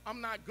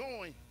 I'm not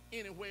going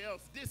anywhere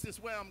else. This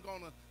is where I'm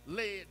going to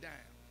lay it down.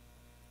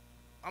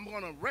 I'm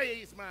going to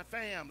raise my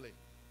family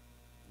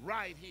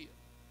right here.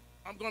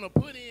 I'm going to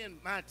put in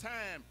my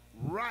time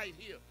right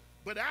here.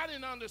 But I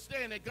didn't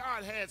understand that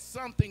God had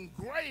something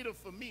greater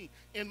for me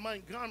in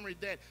Montgomery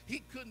that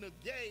he couldn't have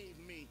gave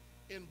me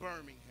in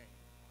Birmingham.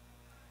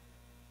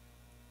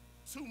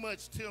 Too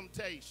much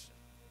temptation.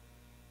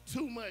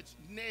 Too much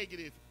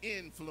negative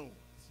influence.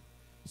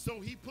 So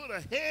he put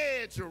a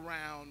hedge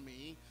around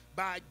me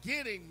by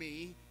getting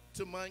me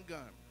to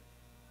Montgomery.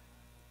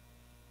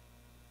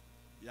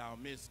 Y'all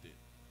missed it.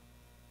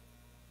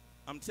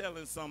 I'm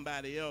telling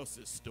somebody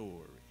else's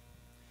story.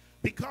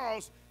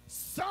 Because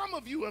some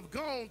of you have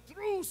gone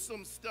through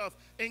some stuff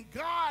and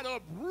God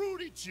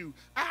uprooted you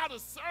out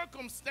of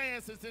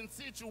circumstances and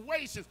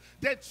situations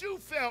that you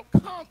felt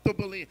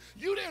comfortable in.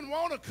 You didn't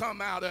want to come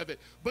out of it,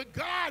 but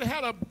God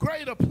had a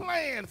greater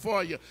plan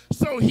for you.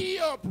 So he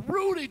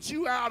uprooted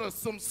you out of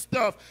some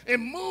stuff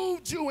and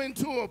moved you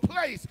into a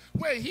place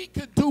where he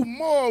could do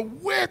more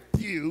with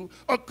you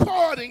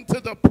according to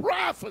the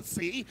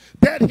prophecy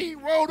that he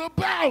wrote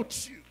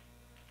about you.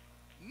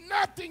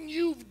 Nothing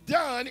you've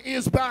done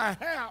is by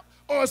hap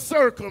or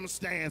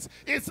circumstance.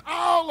 It's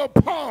all a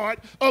part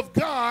of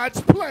God's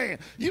plan.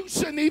 You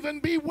shouldn't even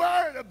be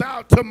worried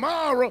about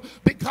tomorrow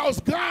because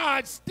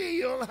God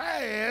still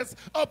has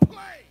a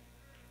plan.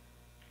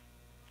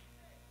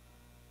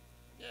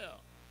 Yeah,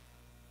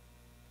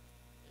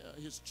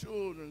 his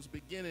children's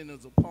beginning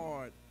is a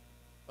part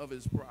of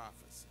his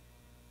prophecy.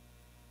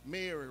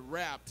 Mary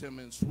wrapped him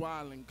in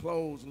swaddling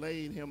clothes,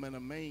 laid him in a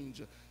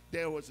manger.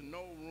 There was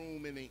no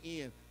room in the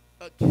inn.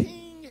 A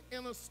king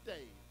in a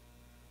stable.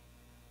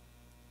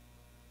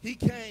 He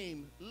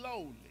came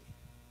lowly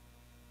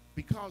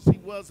because he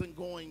wasn't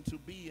going to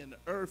be an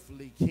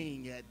earthly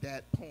king at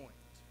that point.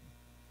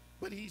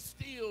 But he's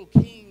still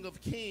King of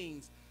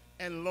Kings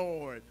and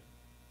Lord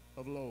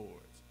of Lords.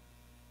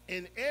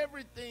 And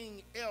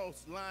everything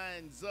else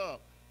lines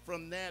up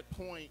from that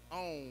point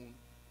on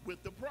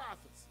with the prophecy.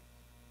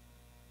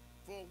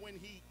 For when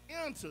he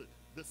entered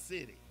the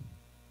city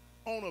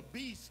on a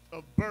beast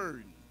of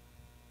burden,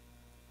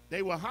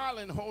 they were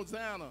hollering,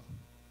 Hosanna,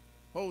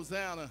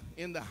 Hosanna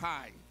in the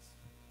heights.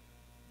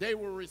 They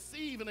were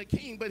receiving a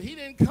king, but he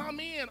didn't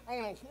come in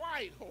on a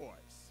white horse.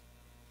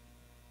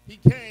 He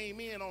came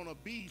in on a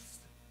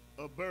beast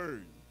of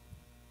burden.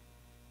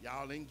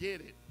 Y'all didn't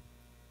get it.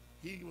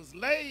 He was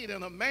laid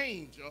in a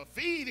manger, a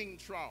feeding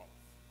trough.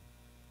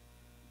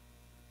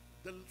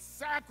 The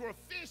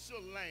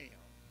sacrificial lamb,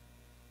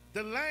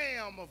 the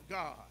Lamb of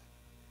God.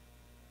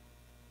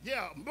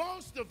 Yeah,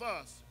 most of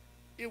us,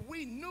 if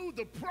we knew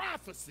the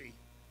prophecy,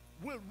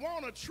 would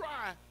want to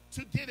try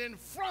to get in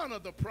front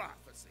of the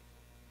prophecy.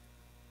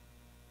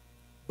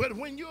 But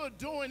when you're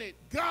doing it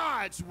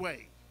God's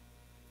way,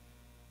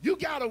 you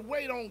got to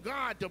wait on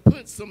God to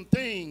put some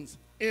things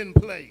in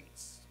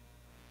place.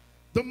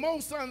 The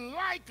most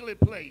unlikely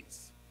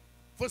place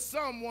for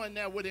someone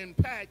that would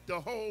impact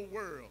the whole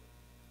world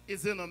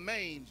is in a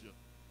manger,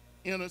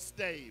 in a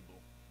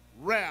stable,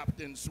 wrapped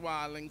in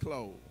swaddling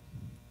clothes.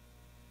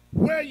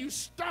 Where you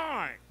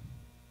start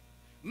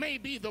may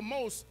be the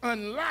most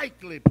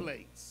unlikely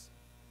place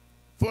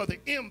for the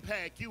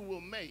impact you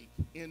will make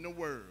in the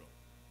world.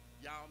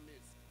 Y'all miss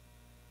it.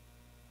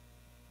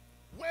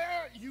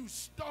 Where you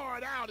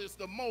start out is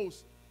the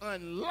most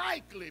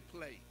unlikely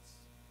place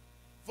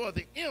for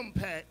the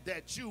impact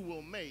that you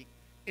will make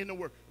in the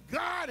world.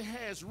 God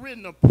has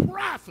written a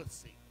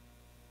prophecy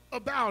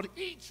about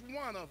each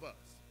one of us.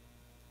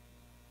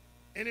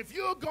 And if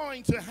you're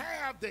going to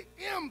have the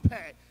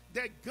impact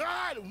that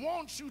God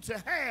wants you to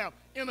have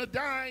in a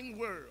dying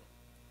world,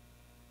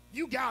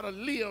 you got to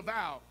live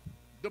out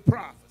the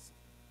prophecy.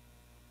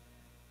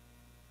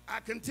 I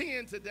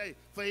contend today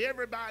for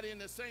everybody in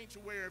the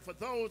sanctuary, for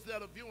those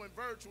that are viewing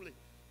virtually,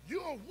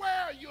 you're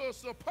where you're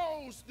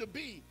supposed to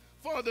be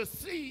for the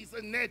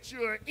season that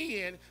you're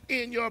in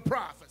your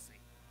prophecy.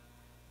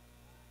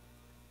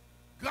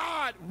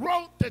 God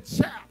wrote the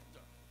chapter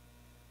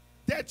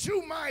that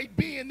you might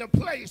be in the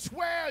place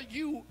where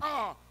you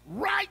are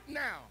right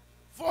now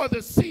for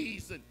the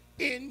season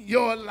in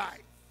your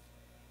life.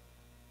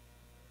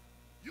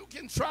 You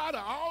can try to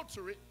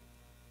alter it.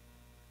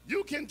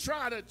 You can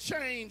try to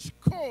change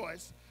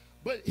course,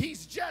 but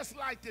he's just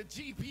like the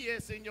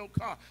GPS in your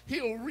car.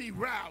 He'll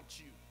reroute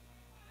you.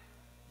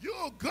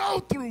 You'll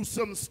go through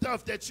some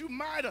stuff that you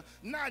might have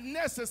not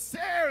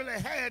necessarily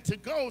had to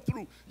go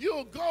through.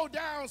 You'll go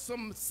down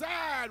some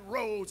side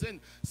roads and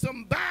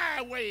some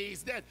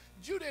byways that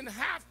you didn't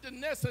have to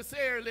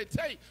necessarily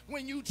take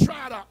when you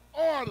try to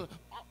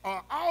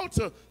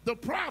alter the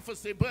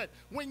prophecy. But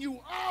when you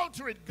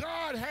alter it,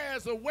 God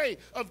has a way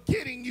of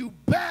getting you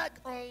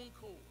back on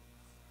course.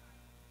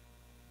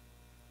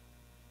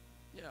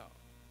 Yeah.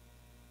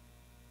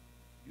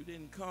 You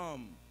didn't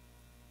come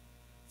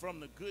from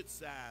the good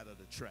side of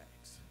the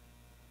tracks.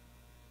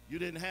 You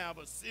didn't have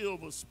a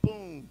silver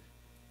spoon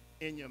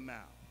in your mouth.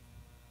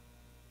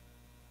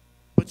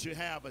 But you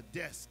have a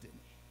destiny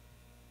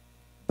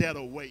that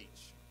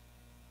awaits you.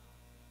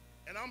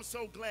 And I'm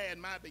so glad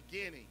my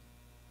beginning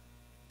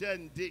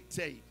doesn't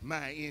dictate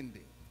my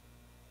ending.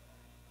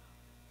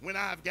 When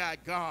I've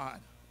got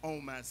God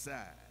on my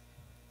side.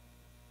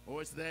 Oh,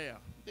 it's there.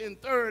 Then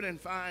third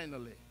and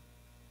finally,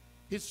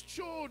 his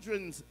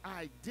children's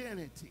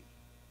identity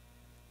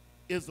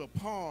is a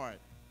part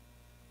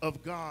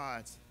of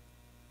God's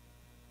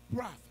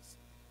prophecy.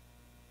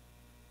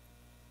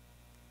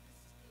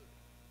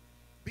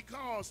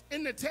 Because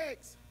in the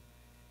text,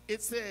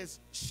 it says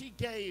she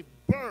gave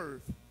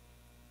birth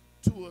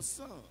to a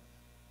son,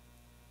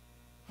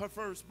 her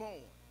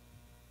firstborn.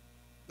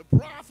 The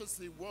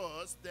prophecy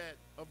was that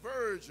a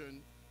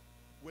virgin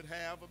would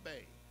have a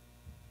baby.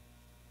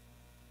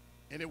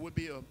 And it would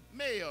be a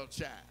male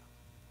child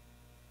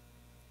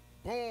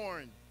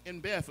born in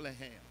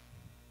Bethlehem,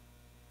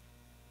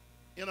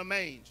 in a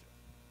manger,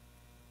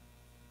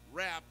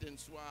 wrapped in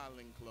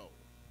swaddling clothes.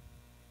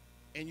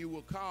 And you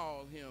will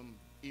call him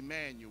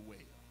Emmanuel,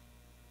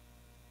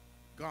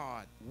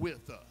 God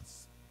with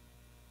us.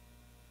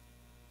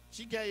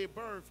 She gave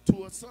birth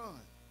to a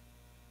son,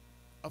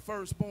 a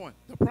firstborn,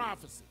 the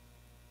prophecy.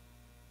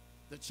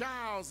 The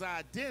child's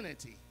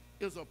identity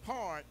is a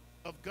part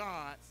of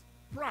God's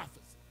prophecy.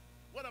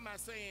 What am I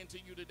saying to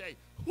you today?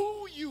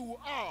 Who you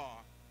are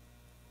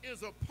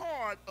is a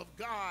part of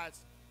God's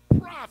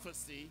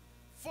prophecy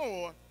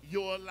for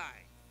your life.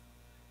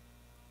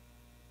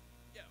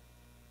 Yeah.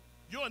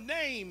 Your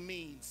name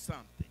means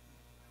something,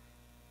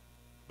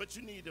 but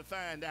you need to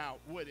find out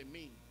what it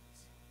means,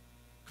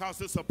 because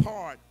it's a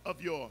part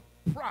of your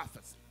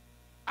prophecy.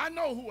 I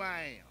know who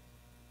I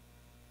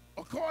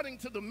am. According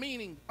to the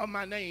meaning of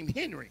my name,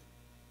 Henry,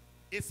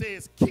 it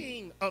says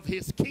king of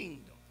his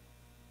kingdom.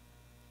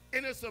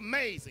 And it's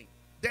amazing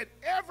that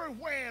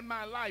everywhere in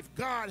my life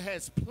God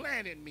has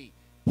planted me,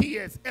 he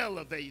has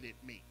elevated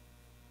me.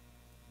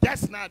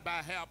 That's not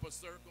by help or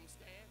circumstance.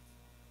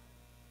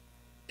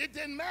 It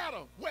didn't matter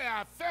where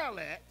I fell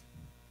at.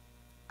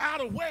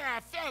 Out of where I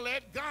fell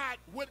at, God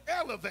would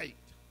elevate.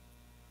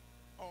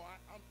 Oh,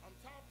 I'm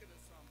talking to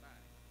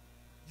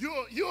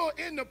somebody. You're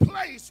in the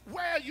place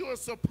where you're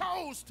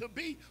supposed to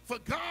be for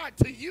God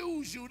to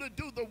use you to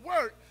do the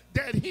work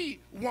that he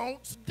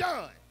wants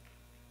done.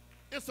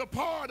 It's a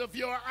part of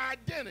your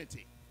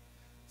identity.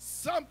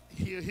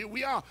 Here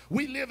we are.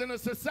 We live in a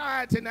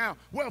society now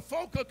where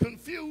folk are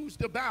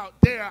confused about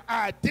their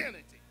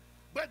identity.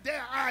 But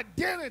their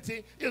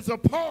identity is a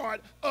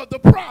part of the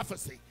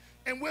prophecy.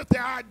 And with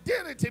their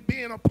identity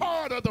being a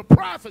part of the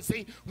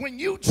prophecy, when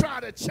you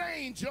try to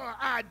change your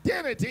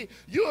identity,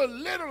 you're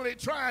literally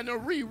trying to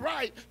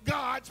rewrite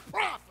God's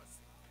prophecy.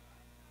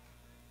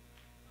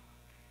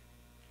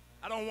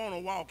 I don't want to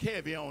walk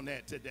heavy on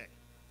that today.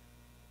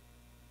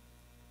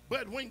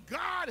 But when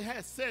God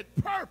has set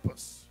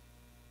purpose,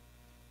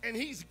 and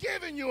he's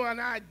given you an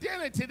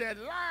identity that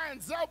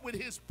lines up with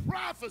his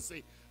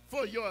prophecy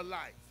for your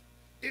life.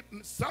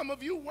 Some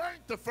of you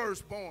weren't the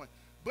firstborn,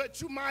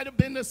 but you might have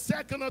been the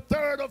second or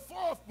third or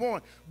fourth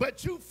born.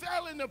 But you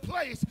fell in the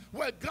place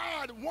where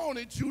God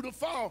wanted you to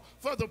fall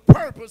for the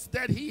purpose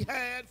that he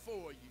had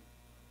for you.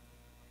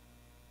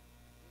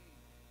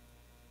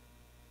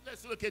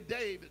 Let's look at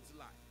David's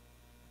life.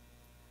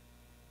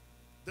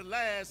 The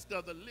last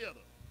of the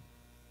little.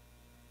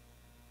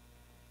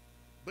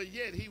 But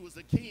yet he was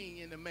a king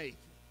in the making.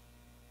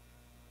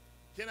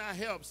 Can I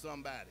help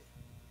somebody?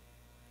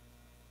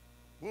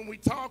 When we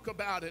talk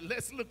about it,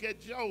 let's look at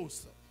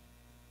Joseph.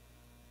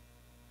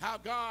 How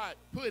God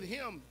put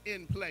him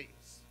in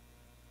place.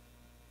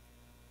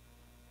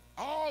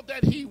 All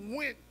that he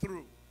went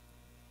through,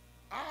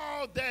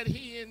 all that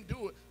he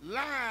endured,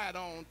 lied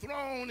on,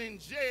 thrown in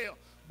jail.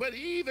 But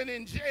even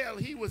in jail,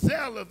 he was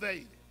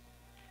elevated.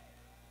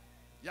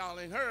 Y'all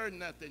ain't heard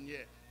nothing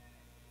yet.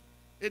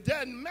 It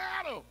doesn't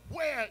matter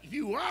where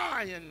you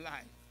are in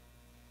life.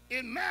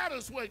 It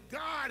matters what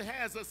God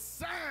has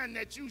assigned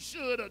that you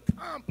should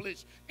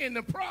accomplish in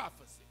the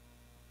prophecy.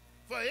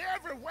 For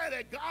everywhere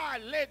that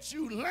God lets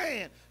you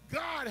land,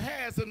 God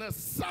has an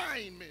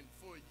assignment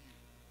for you.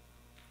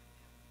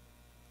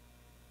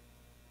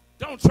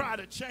 Don't try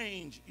to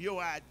change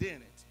your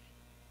identity.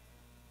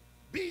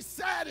 Be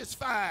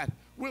satisfied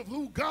with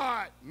who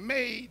God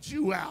made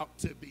you out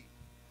to be.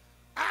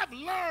 I've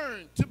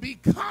learned to be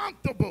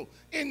comfortable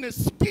in the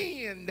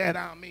skin that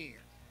I'm in.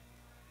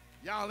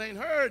 Y'all ain't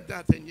heard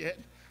nothing yet.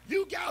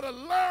 You got to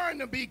learn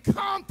to be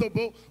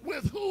comfortable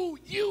with who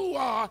you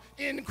are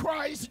in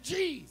Christ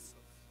Jesus.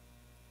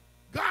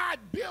 God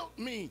built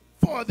me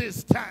for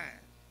this time.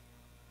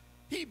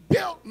 He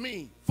built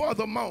me for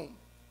the moment.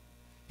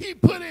 He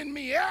put in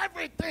me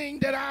everything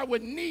that I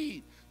would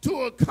need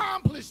to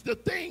accomplish the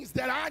things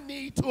that I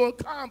need to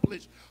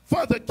accomplish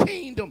for the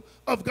kingdom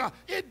of God.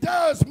 It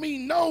does me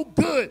no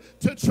good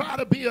to try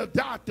to be a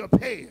Dr.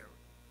 Perry,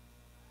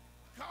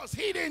 because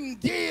he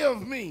didn't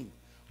give me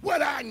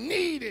what I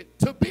needed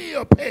to be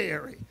a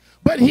Perry,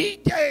 but he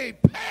gave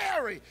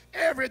Perry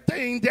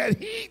everything that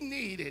he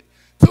needed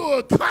to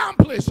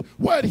accomplish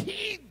what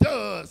he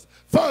does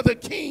for the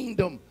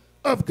kingdom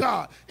of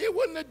God. It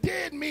wouldn't have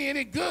did me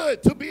any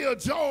good to be a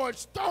George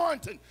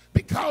Thornton,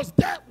 because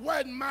that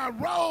wasn't my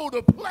role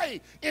to play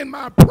in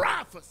my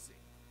prophecy.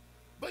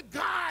 But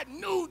God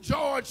knew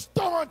George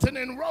Thornton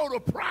and wrote a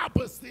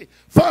prophecy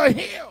for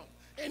him,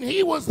 and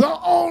he was the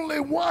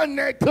only one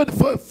that could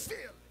fulfill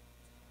it.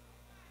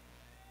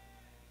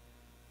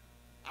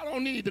 I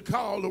don't need to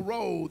call the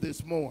roll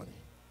this morning.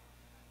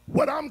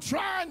 What I'm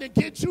trying to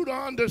get you to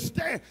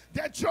understand,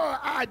 that your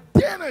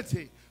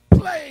identity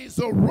plays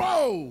a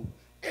role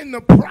in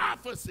the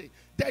prophecy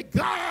that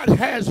God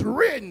has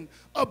written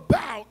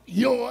about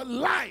your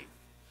life.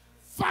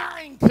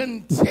 Find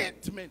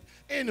contentment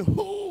in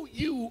who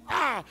you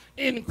are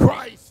in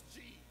Christ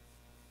Jesus.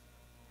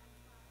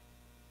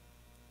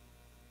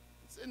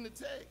 It's in the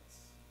text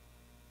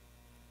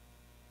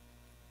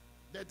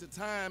that the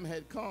time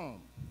had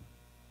come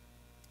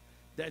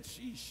that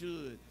she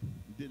should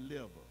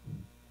deliver.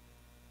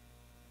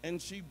 And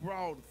she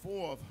brought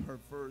forth her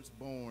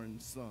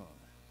firstborn son,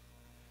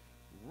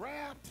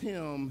 wrapped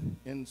him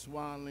in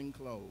swaddling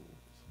clothes,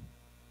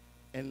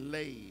 and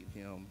laid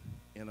him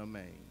in a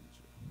manger.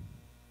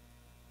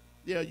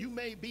 Yeah, you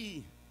may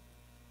be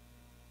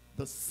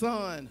the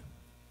son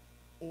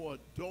or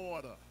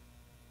daughter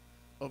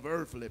of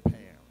earthly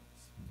parents,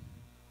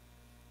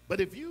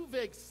 but if you've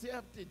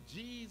accepted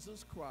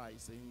Jesus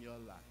Christ in your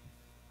life,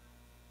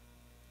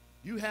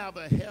 you have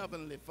a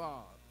heavenly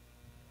Father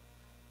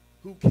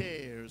who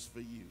cares for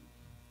you.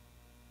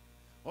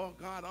 Oh,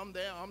 God, I'm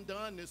there. I'm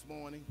done this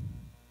morning.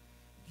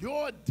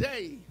 Your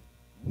day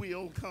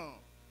will come.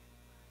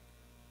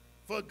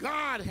 For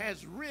God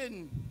has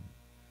written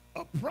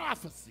a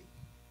prophecy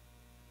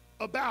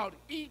about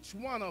each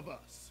one of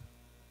us.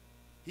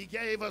 He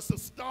gave us a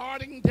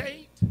starting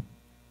date.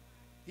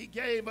 He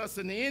gave us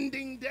an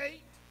ending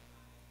date.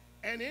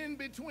 And in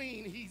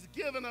between, he's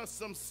given us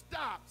some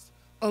stops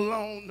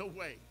along the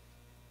way.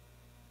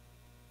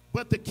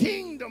 But the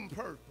kingdom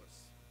purpose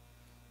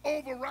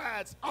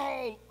overrides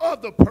all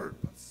other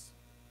purpose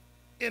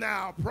in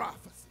our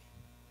prophecy.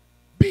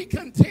 Be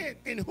content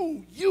in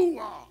who you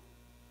are.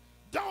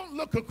 Don't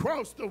look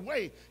across the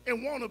way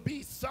and want to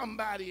be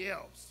somebody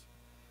else.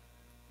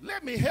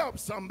 Let me help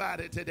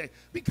somebody today,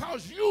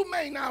 because you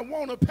may not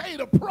want to pay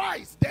the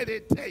price that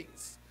it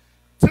takes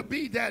to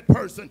be that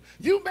person.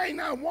 You may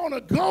not want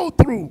to go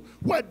through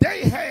what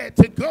they had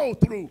to go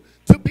through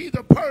to be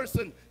the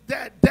person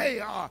that they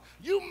are.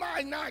 You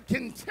might not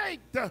can take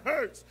the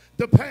hurts,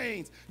 the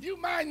pains. You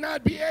might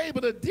not be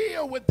able to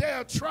deal with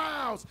their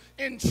trials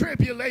and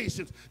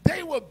tribulations.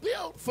 They were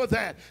built for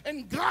that.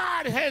 And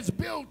God has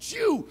built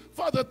you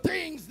for the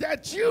things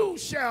that you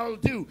shall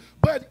do.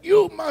 But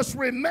you must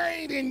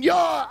remain in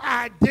your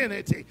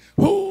identity,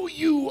 who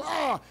you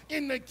are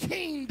in the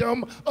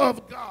kingdom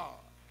of God.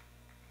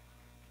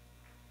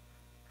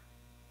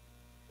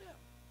 Yeah.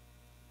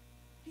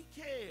 He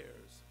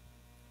cares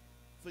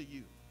for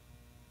you.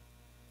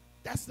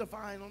 That's the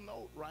final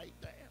note right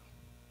there.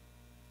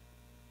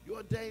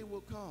 Your day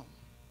will come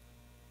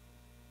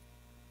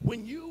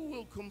when you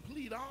will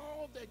complete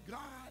all that God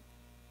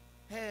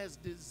has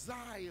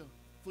desire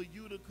for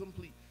you to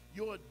complete.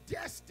 Your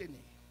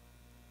destiny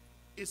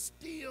is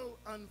still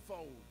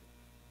unfolding.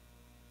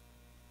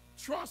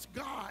 Trust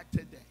God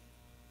today.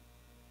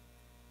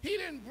 He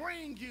didn't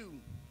bring you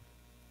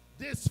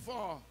this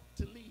far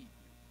to leave you.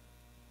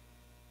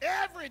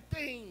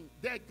 Everything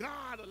that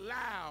God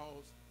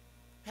allows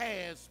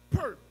has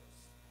purpose.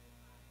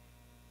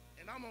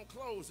 And I'm going to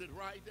close it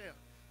right there.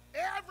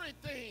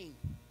 Everything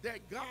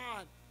that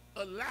God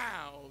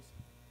allows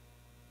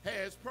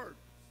has purpose.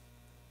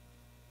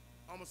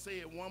 I'm going to say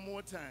it one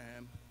more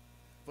time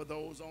for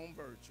those on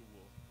virtual.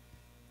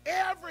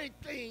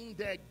 Everything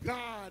that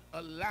God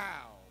allows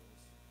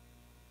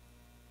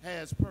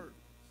has purpose.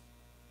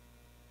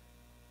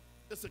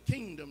 It's a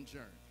kingdom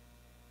journey.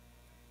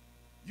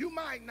 You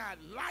might not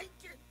like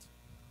it.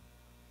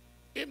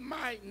 It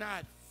might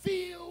not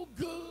feel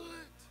good.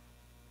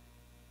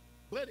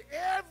 But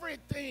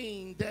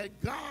everything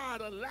that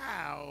God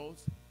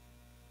allows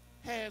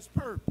has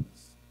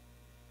purpose.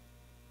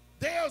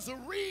 There's a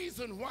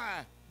reason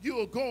why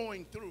you're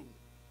going through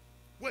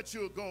what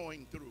you're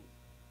going through.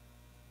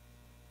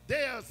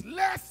 There's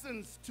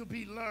lessons to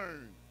be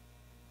learned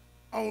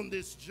on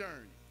this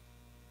journey.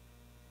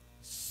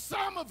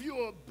 Some of you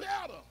are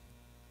better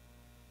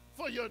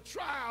for your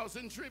trials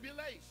and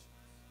tribulations.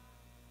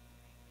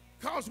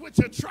 Because with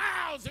your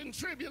trials and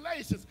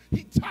tribulations,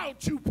 he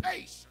taught you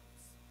patience.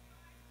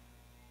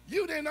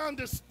 You didn't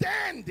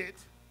understand it,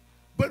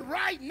 but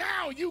right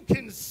now you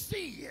can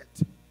see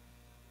it.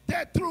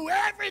 That through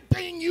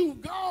everything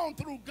you've gone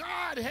through,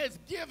 God has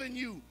given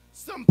you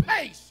some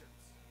patience.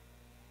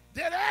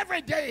 That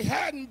every day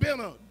hadn't been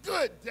a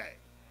good day.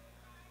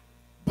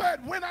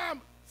 But when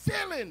I'm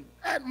feeling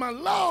at my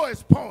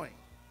lowest point,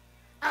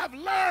 I've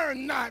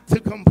learned not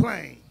to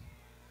complain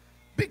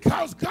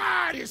because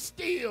God is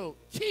still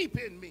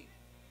keeping me.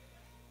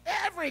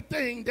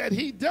 Everything that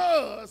he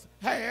does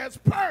has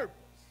purpose.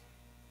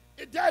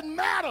 It doesn't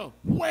matter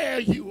where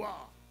you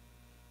are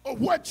or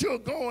what you're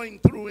going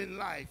through in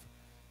life.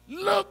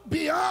 Look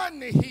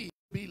beyond the hill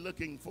be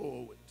looking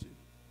forward to.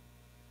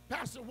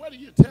 Pastor, what are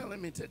you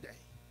telling me today?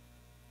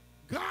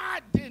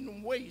 God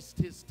didn't waste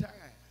his time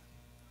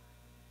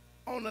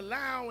on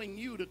allowing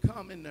you to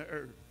come in the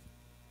earth.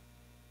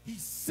 He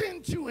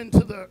sent you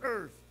into the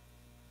earth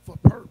for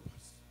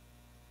purpose.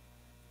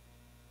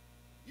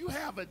 You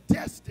have a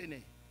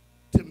destiny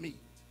to meet,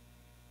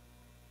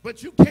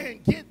 but you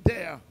can't get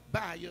there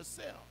by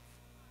yourself.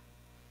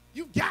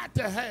 You've got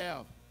to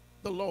have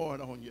the Lord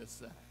on your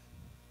side.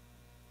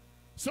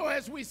 So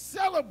as we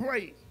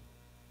celebrate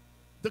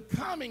the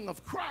coming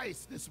of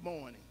Christ this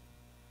morning,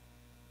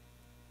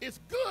 it's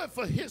good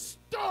for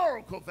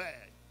historical value,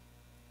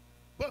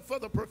 but for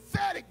the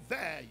prophetic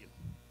value,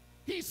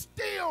 he's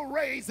still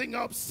raising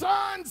up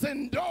sons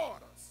and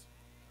daughters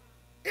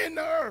in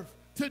the earth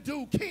to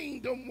do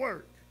kingdom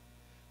work.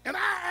 And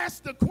I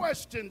ask the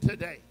question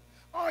today,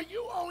 are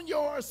you on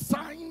your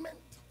assignment?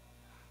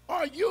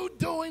 Are you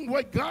doing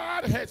what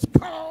God has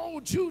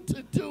called you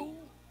to do?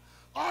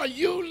 Are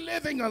you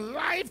living a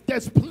life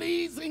that's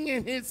pleasing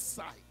in his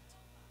sight?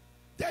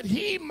 That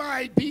he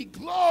might be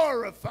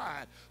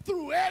glorified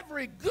through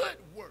every good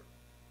work.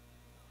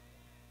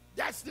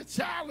 That's the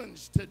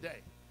challenge today.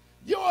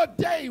 Your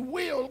day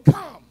will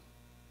come.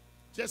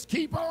 Just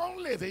keep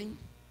on living,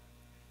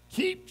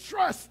 keep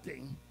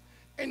trusting,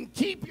 and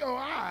keep your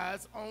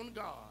eyes on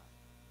God.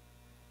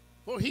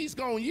 For he's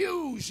going to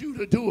use you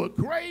to do a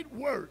great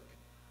work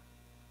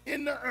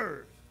in the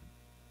earth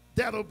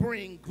that'll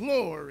bring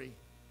glory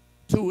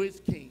to his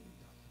kingdom.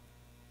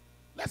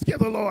 Let's give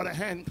the Lord a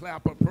hand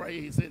clap of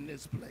praise in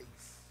this place.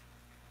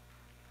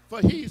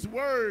 For he's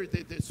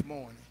worthy this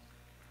morning.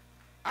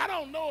 I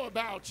don't know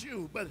about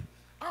you, but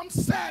I'm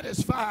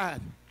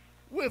satisfied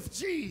with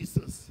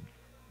Jesus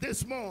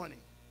this morning.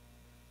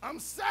 I'm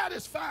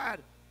satisfied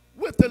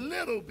with a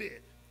little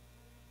bit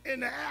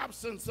in the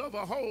absence of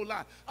a whole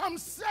lot. I'm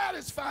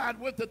satisfied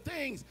with the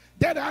things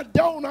that I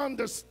don't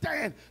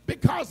understand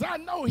because I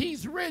know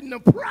he's written a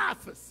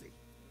prophecy.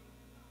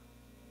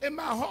 And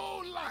my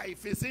whole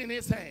life is in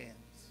his hands.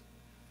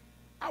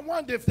 I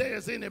wonder if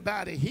there's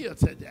anybody here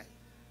today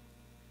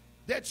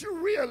that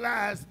you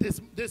realize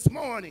this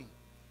morning,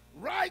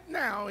 right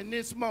now in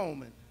this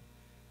moment,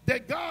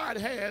 that God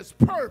has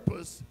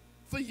purpose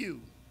for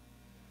you.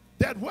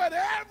 That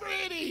whatever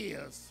it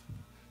is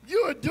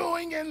you're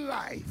doing in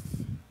life,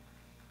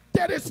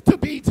 that it's to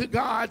be to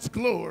God's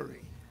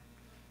glory.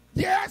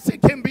 Yes,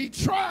 it can be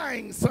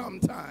trying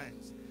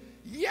sometimes.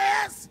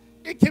 Yes,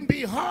 it can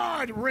be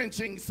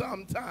heart-wrenching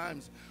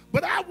sometimes.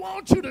 But I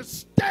want you to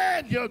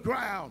stand your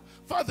ground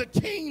for the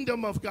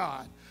kingdom of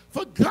God.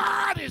 For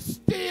God is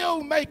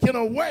still making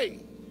a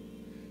way.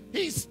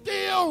 He's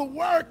still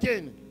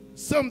working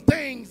some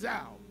things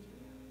out.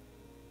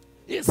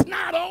 It's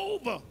not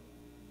over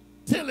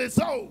till it's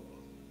over.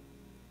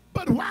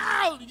 But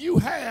while you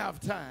have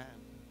time,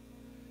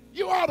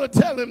 you ought to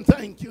tell him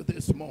thank you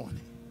this morning.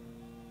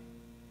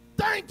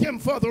 Thank him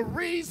for the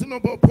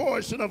reasonable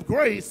portion of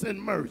grace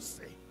and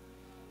mercy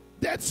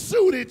that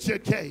suited your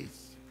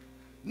case.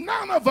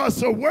 None of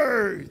us are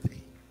worthy,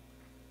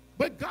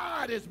 but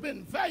God has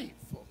been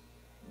faithful.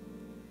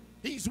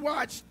 He's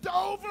watched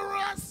over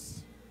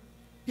us.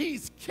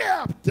 He's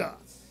kept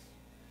us.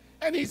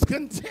 And he's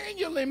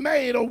continually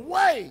made a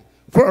way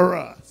for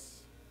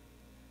us.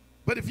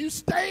 But if you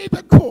stay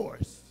the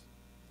course,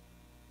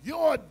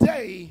 your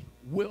day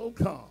will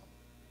come.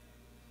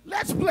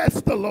 Let's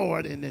bless the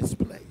Lord in this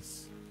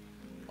place.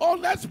 Oh,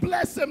 let's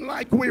bless him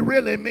like we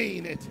really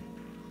mean it.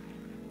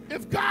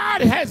 If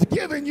God has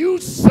given you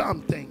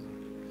something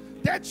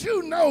that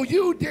you know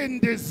you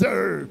didn't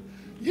deserve,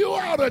 you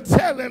ought to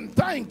tell him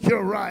thank you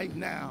right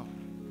now.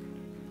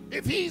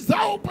 If he's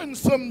opened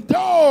some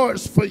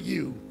doors for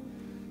you,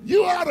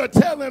 you ought to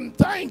tell him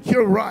thank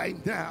you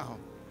right now.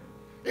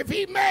 If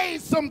he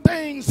made some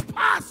things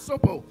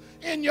possible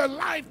in your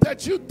life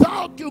that you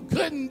thought you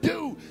couldn't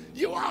do,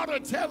 you ought to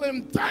tell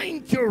him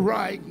thank you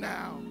right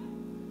now.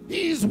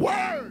 He's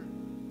worthy.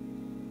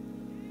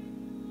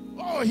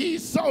 Oh,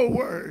 he's so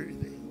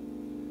worthy.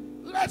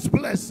 Let's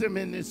bless him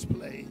in this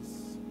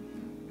place.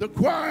 The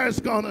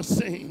choir's gonna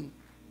sing.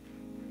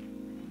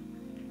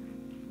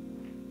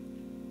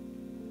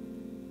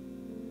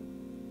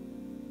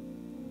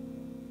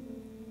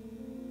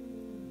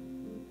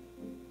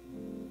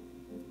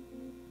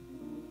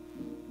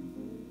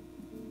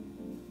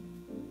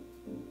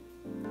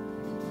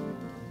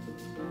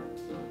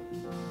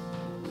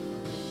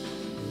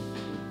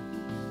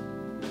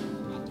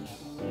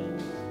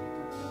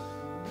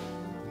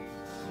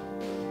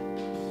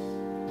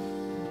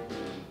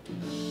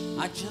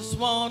 I just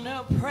want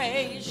to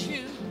praise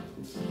you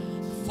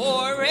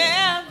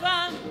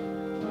forever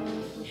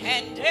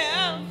and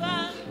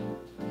ever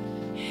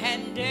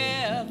and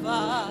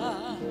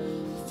ever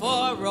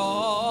for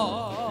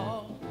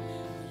all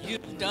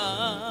you've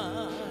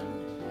done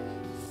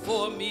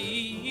for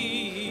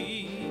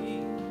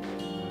me.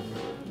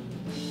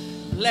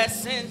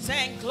 Blessings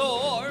and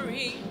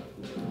glory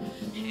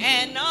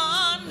and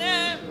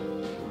honor,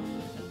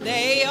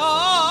 they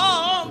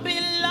all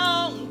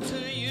belong to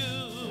you.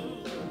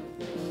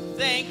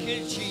 Thank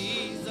you,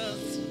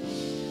 Jesus,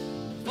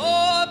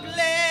 for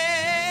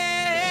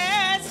blessing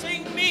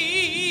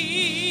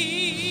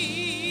me.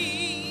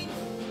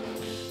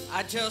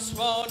 I just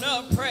want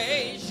to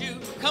praise you.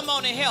 Come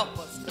on and help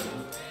us.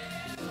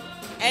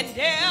 And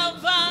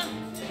ever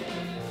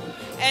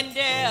and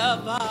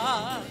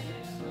ever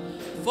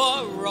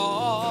for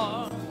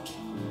all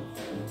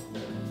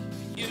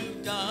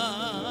you've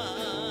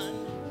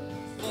done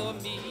for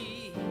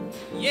me.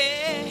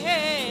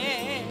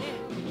 Yeah.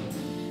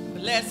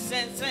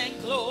 Blessings and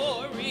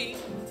glory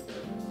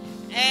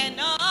and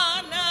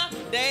honor,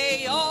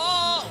 they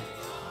all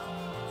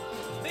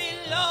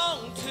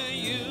belong to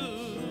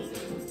you.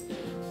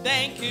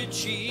 Thank you,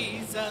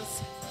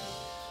 Jesus,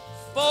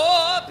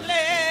 for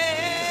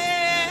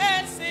blessing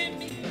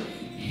me.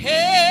 Hey,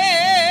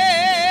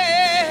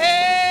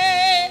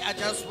 I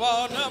just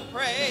want to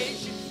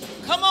praise you.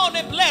 Come on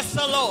and bless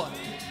the Lord.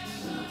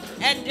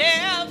 And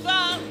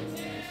ever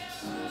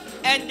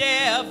and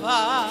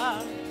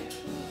ever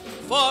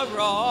for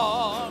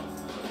all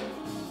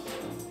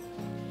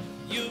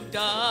you've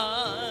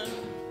done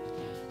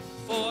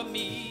for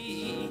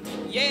me.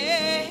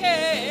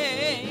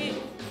 Yeah.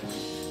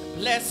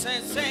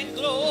 Blessings and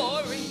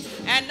glory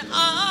and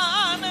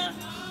honor,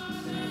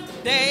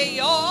 they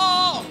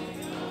all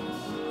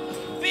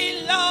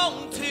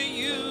belong to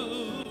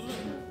you.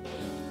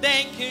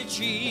 Thank you,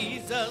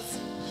 Jesus,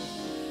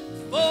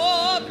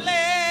 for blessing.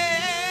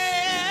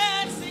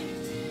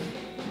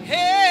 Hey,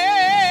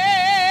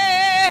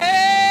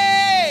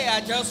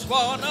 I just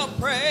want to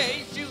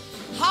praise you.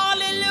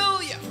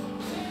 Hallelujah.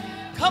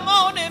 Come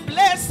on and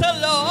bless the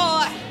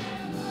Lord.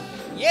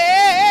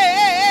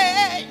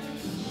 Yeah.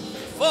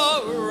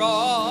 For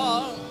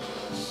all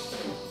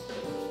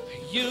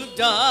you've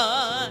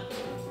done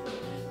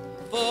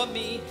for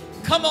me.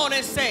 Come on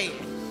and say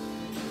it.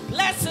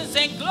 Blessings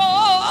and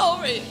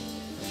glory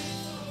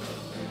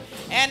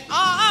and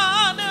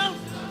honor,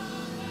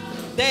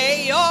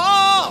 they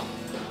all.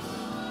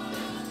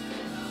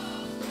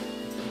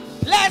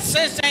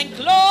 Blessings and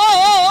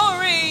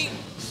glory.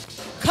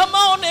 Come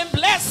on and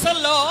bless the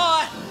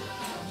Lord.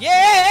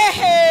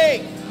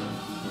 Yeah.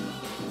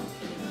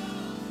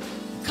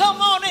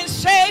 Come on and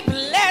say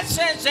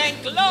blessings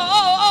and glory.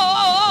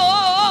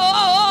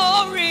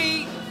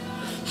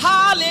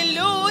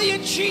 Hallelujah,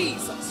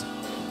 Jesus.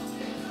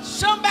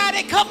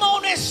 Somebody come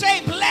on and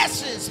say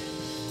blessings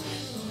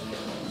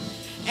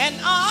and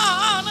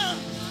honor,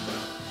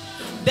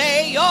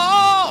 they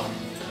all.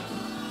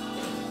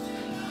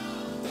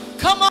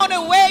 Come on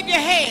and wave your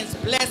hands.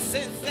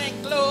 Blessings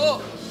and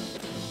glory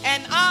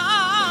and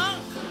honor,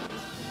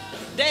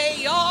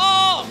 they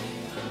all.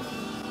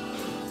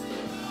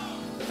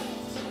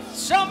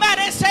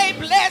 Somebody say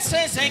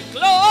blessings and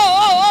glory,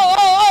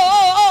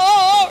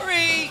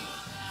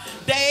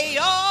 they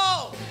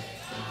all.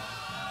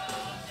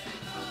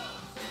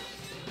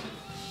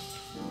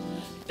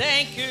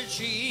 Thank you,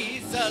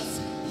 Jesus,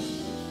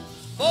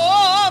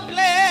 for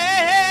blessing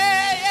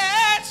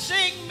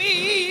me.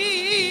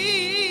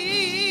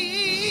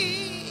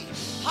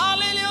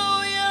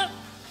 Hallelujah.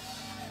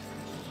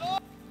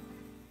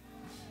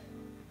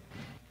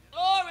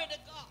 Glory to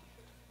God.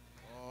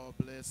 Oh,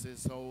 bless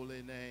his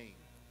holy name.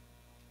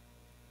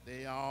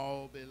 They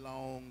all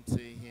belong to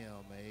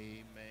him.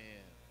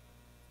 Amen.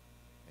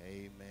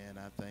 Amen.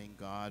 I thank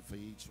God for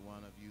each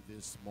one of you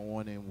this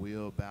morning.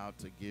 We're about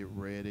to get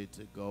ready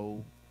to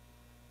go.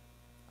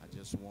 I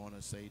just want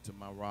to say to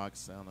my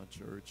Roxanna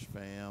church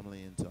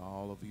family and to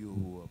all of you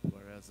who are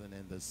present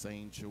in the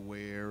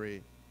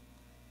sanctuary,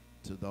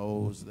 to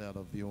those that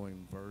are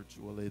viewing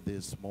virtually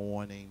this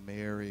morning,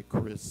 Merry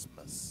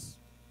Christmas.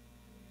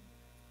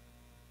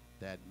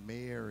 That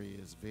Mary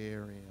is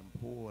very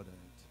important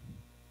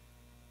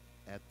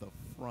at the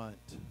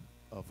front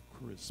of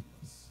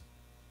Christmas.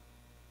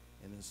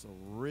 In its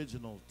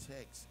original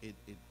text, it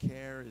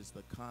carries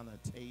the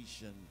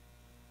connotation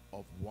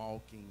of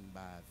walking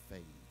by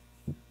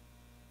faith.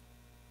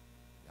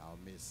 Y'all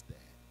missed that.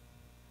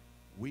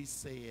 We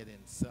say it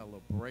in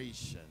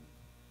celebration,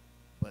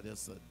 but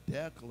it's a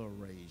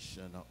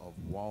declaration of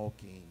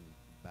walking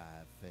by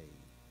faith.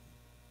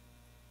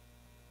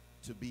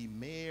 To be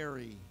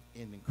merry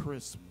in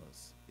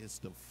Christmas is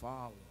to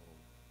follow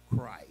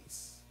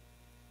Christ.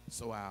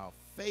 So our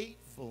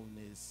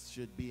faithfulness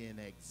should be an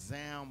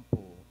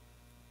example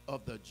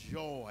of the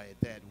joy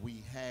that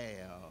we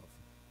have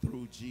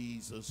through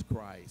Jesus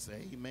Christ.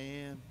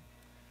 Amen.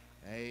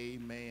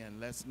 Amen.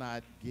 Let's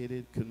not get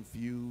it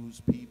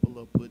confused. People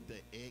will put the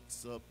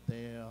X up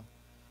there,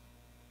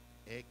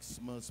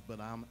 Xmas, but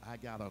I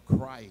got a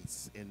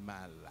Christ in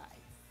my life.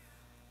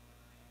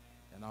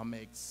 And I'm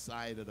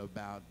excited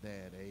about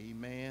that.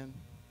 Amen.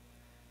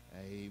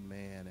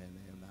 Amen.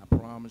 And I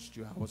promised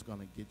you I was going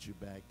to get you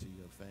back to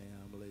your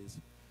families.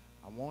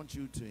 I want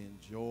you to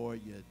enjoy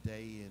your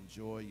day,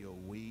 enjoy your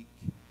week.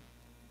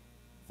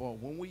 For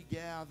when we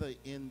gather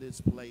in this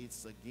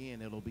place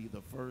again, it'll be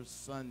the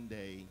first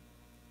Sunday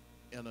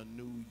in a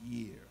new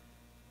year.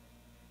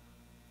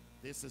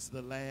 This is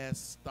the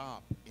last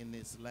stop in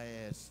this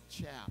last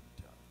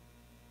chapter.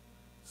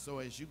 So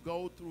as you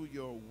go through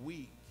your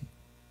week,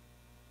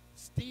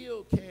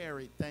 still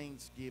carry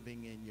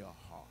Thanksgiving in your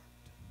heart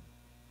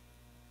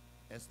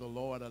as the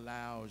Lord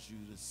allows you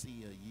to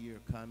see a year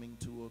coming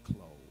to a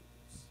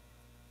close,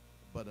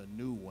 but a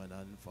new one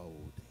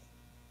unfolding.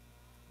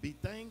 Be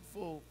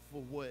thankful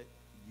for what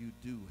you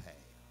do have.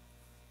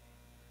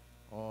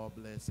 Oh,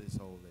 bless his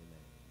holy name.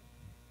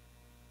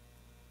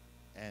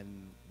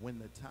 And when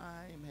the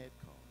time had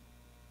come,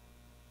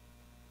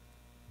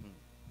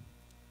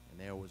 and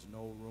there was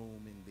no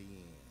room in the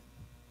inn,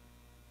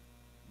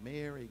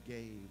 Mary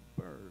gave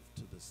birth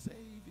to the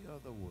Savior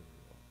of the world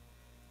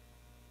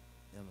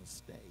in a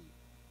stable,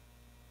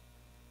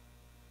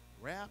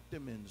 wrapped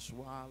him in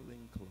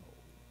swaddling clothes,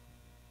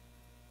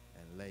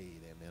 and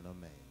laid him in a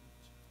manger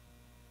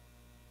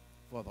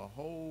for the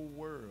whole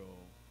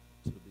world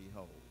to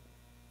behold.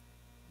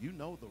 You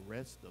know the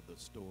rest of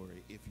the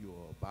story if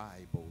you're a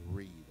Bible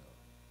reader.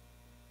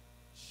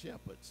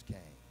 Shepherds came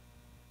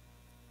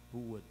who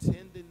were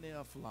tending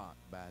their flock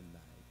by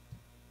night.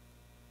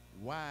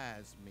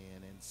 Wise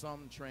men, and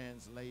some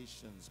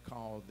translations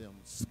call them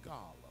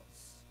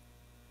scholars,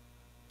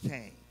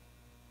 came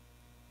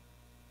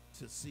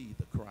to see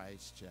the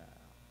Christ child.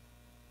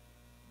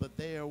 But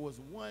there was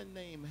one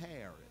named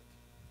Herod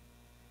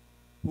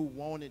who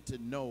wanted to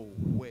know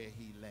where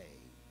he lay.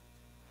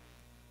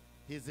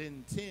 His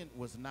intent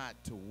was not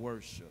to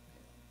worship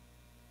him,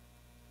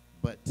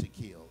 but to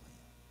kill him.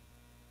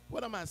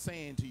 What am I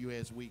saying to you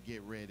as we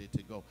get ready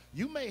to go?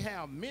 You may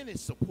have many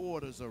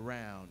supporters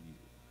around you,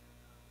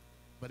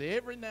 but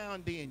every now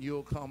and then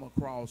you'll come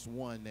across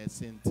one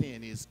that's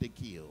intent is to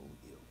kill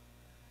you.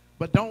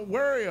 But don't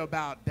worry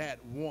about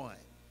that one,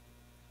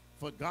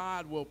 for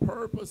God will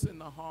purpose in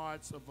the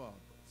hearts of others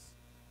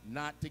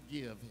not to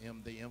give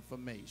him the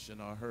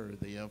information or her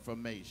the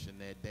information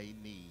that they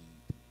need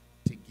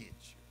to get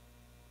you.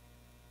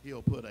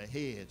 He'll put a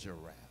hedge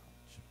around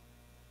you.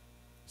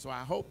 So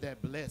I hope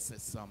that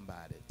blesses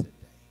somebody today.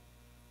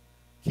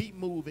 Keep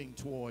moving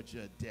towards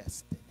your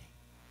destiny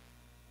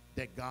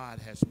that God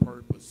has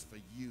purposed for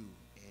you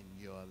in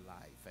your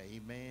life.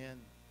 Amen.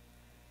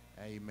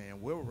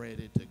 Amen. We're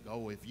ready to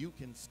go. If you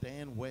can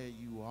stand where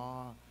you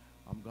are,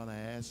 I'm going to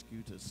ask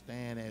you to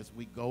stand as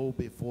we go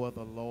before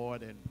the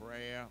Lord in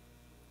prayer.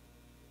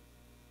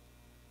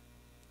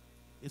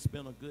 It's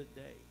been a good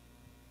day.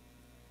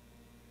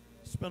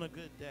 It's been a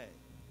good day.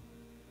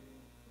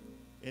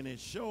 And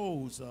it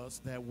shows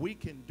us that we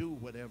can do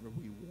whatever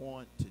we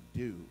want to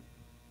do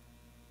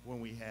when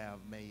we have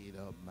made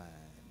up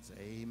minds.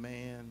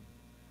 Amen.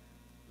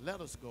 Let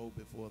us go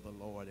before the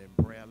Lord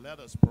in prayer. Let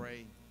us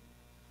pray.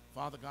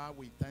 Father God,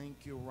 we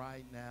thank you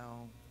right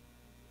now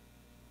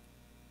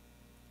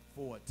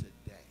for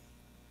today.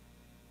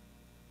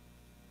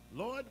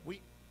 Lord,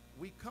 we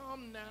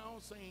come now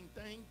saying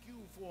thank you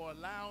for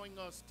allowing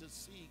us to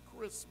see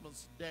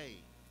Christmas Day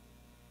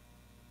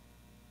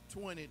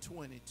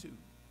 2022.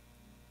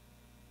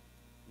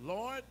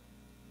 Lord,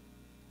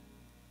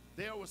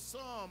 there were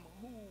some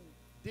who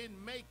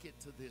didn't make it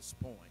to this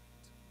point,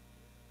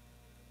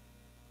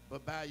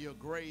 but by your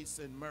grace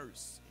and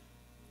mercy,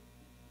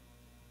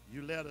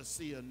 you let us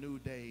see a new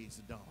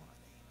day's dawning,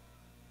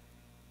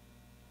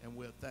 and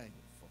we're thankful.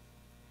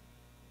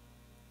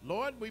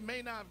 Lord, we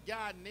may not have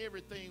gotten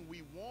everything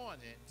we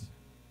wanted,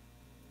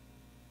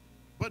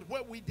 but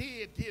what we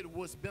did get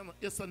was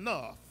it's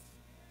enough.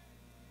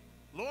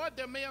 Lord,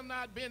 there may have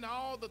not been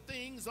all the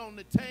things on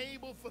the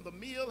table, for the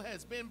meal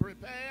has been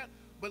prepared,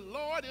 but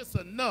Lord, it's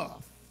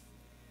enough.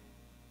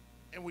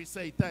 And we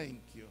say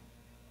thank you.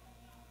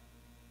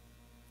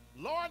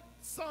 Lord,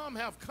 some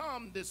have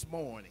come this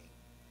morning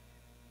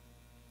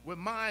with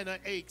minor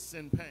aches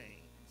and pains.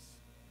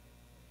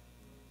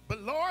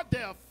 But Lord,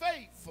 their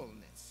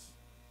faithfulness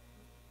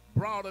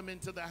brought them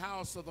into the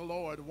house of the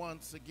Lord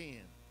once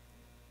again.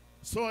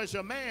 So as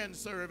your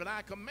manservant,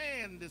 I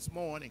command this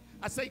morning,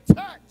 I say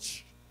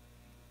touch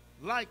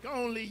like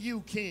only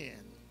you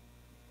can.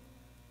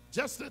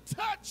 Just a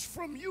touch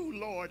from you,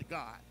 Lord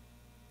God,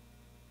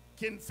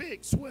 can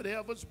fix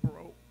whatever's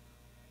broke.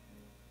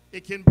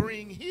 It can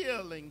bring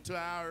healing to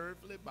our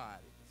earthly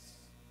bodies.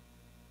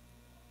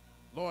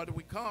 Lord,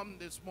 we come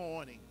this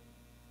morning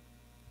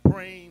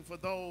praying for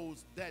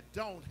those that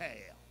don't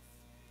have.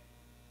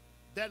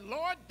 That,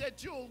 Lord,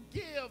 that you'll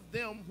give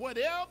them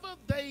whatever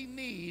they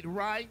need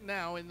right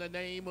now in the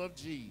name of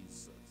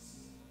Jesus.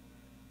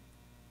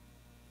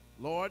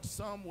 Lord,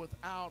 some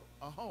without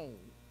a home,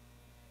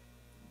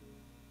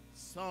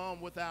 some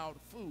without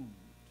food.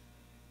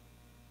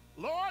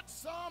 Lord,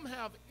 some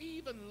have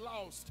even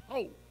lost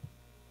hope.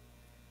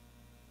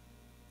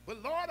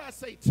 But Lord, I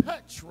say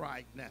touch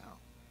right now.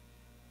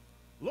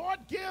 Lord,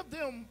 give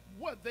them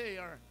what they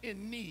are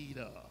in need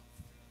of.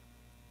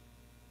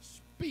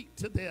 Speak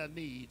to their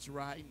needs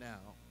right now.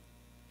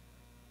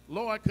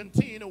 Lord,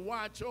 continue to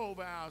watch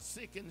over our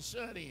sick and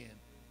shut in.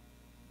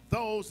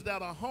 Those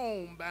that are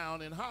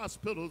homebound in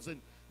hospitals and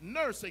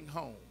nursing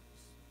homes.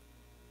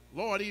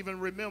 Lord, even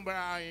remember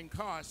our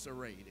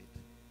incarcerated.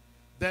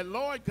 That,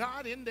 Lord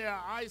God, in their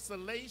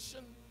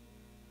isolation,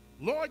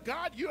 Lord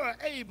God, you are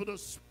able to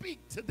speak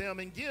to them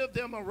and give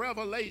them a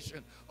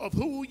revelation of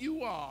who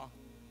you are.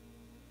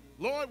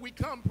 Lord, we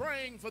come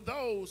praying for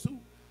those who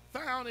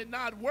found it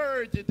not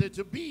worthy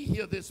to be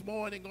here this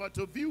morning or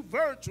to view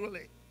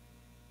virtually,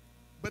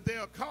 but they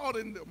are caught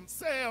in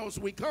themselves.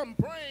 We come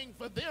praying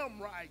for them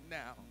right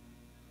now.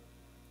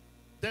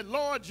 That,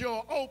 Lord,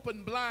 you'll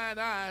open blind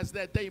eyes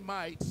that they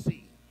might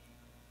see.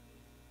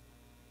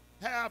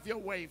 Have your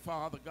way,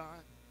 Father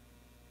God.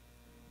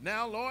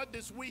 Now, Lord,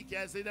 this week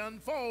as it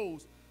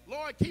unfolds,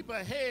 Lord, keep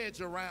a hedge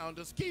around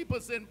us. Keep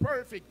us in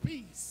perfect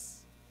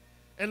peace.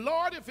 And,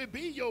 Lord, if it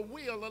be your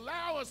will,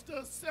 allow us to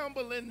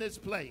assemble in this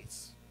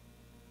place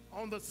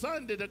on the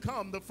Sunday to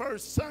come, the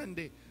first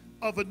Sunday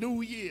of a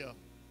new year,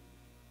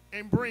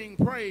 and bring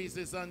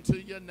praises unto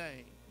your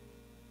name.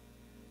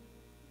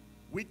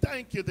 We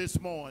thank you this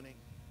morning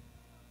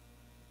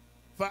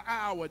for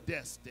our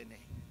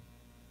destiny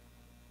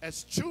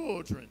as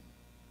children,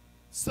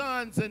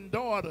 sons and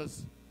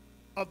daughters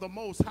of the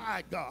Most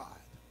High God.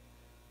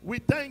 We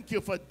thank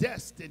you for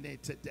destiny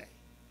today.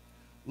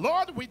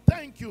 Lord, we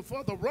thank you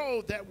for the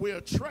road that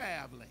we're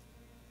traveling.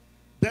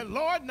 That,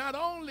 Lord, not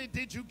only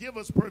did you give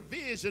us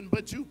provision,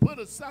 but you put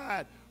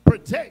aside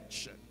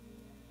protection.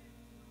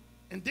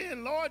 And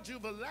then, Lord,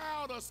 you've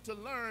allowed us to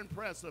learn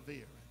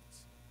perseverance.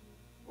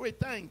 We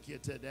thank you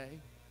today.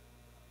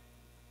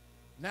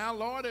 Now,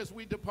 Lord, as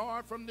we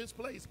depart from this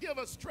place, give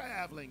us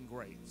traveling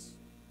grace.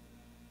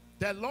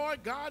 That,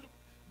 Lord God,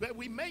 that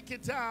we make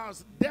it to our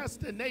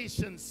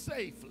destination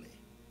safely.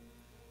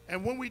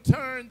 And when we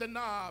turn the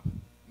knob,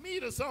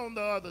 meet us on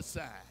the other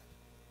side.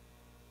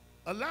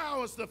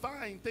 Allow us to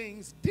find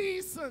things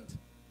decent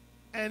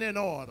and in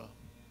order.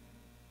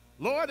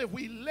 Lord, if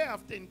we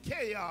left in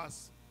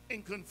chaos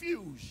and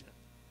confusion,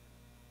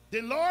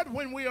 then, Lord,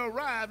 when we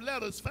arrive,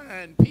 let us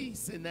find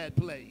peace in that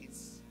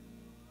place.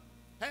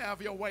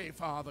 Have your way,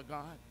 Father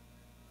God.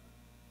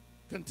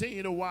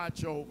 Continue to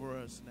watch over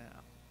us now.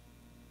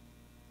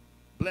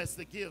 Bless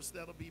the gifts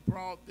that will be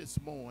brought this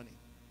morning.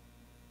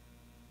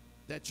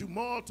 That you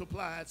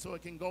multiply it so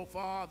it can go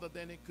farther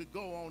than it could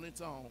go on its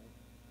own.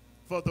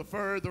 For the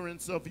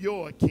furtherance of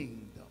your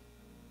kingdom.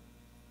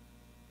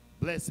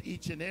 Bless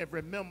each and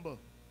every member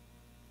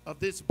of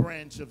this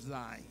branch of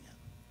Zion.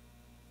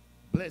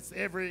 Bless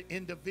every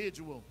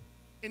individual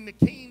in the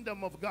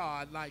kingdom of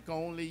God like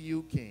only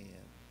you can.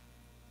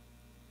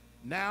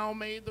 Now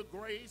may the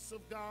grace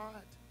of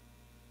God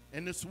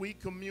and the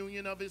sweet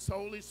communion of his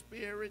Holy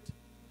Spirit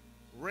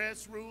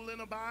rest, rule,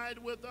 and abide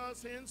with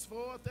us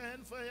henceforth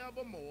and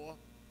forevermore.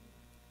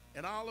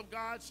 And all of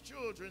God's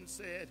children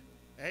said,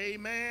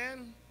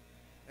 amen,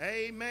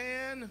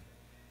 amen,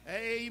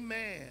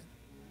 amen.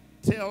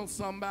 Tell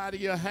somebody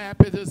you're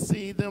happy to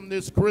see them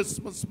this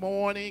Christmas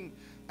morning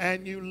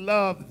and you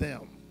love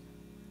them.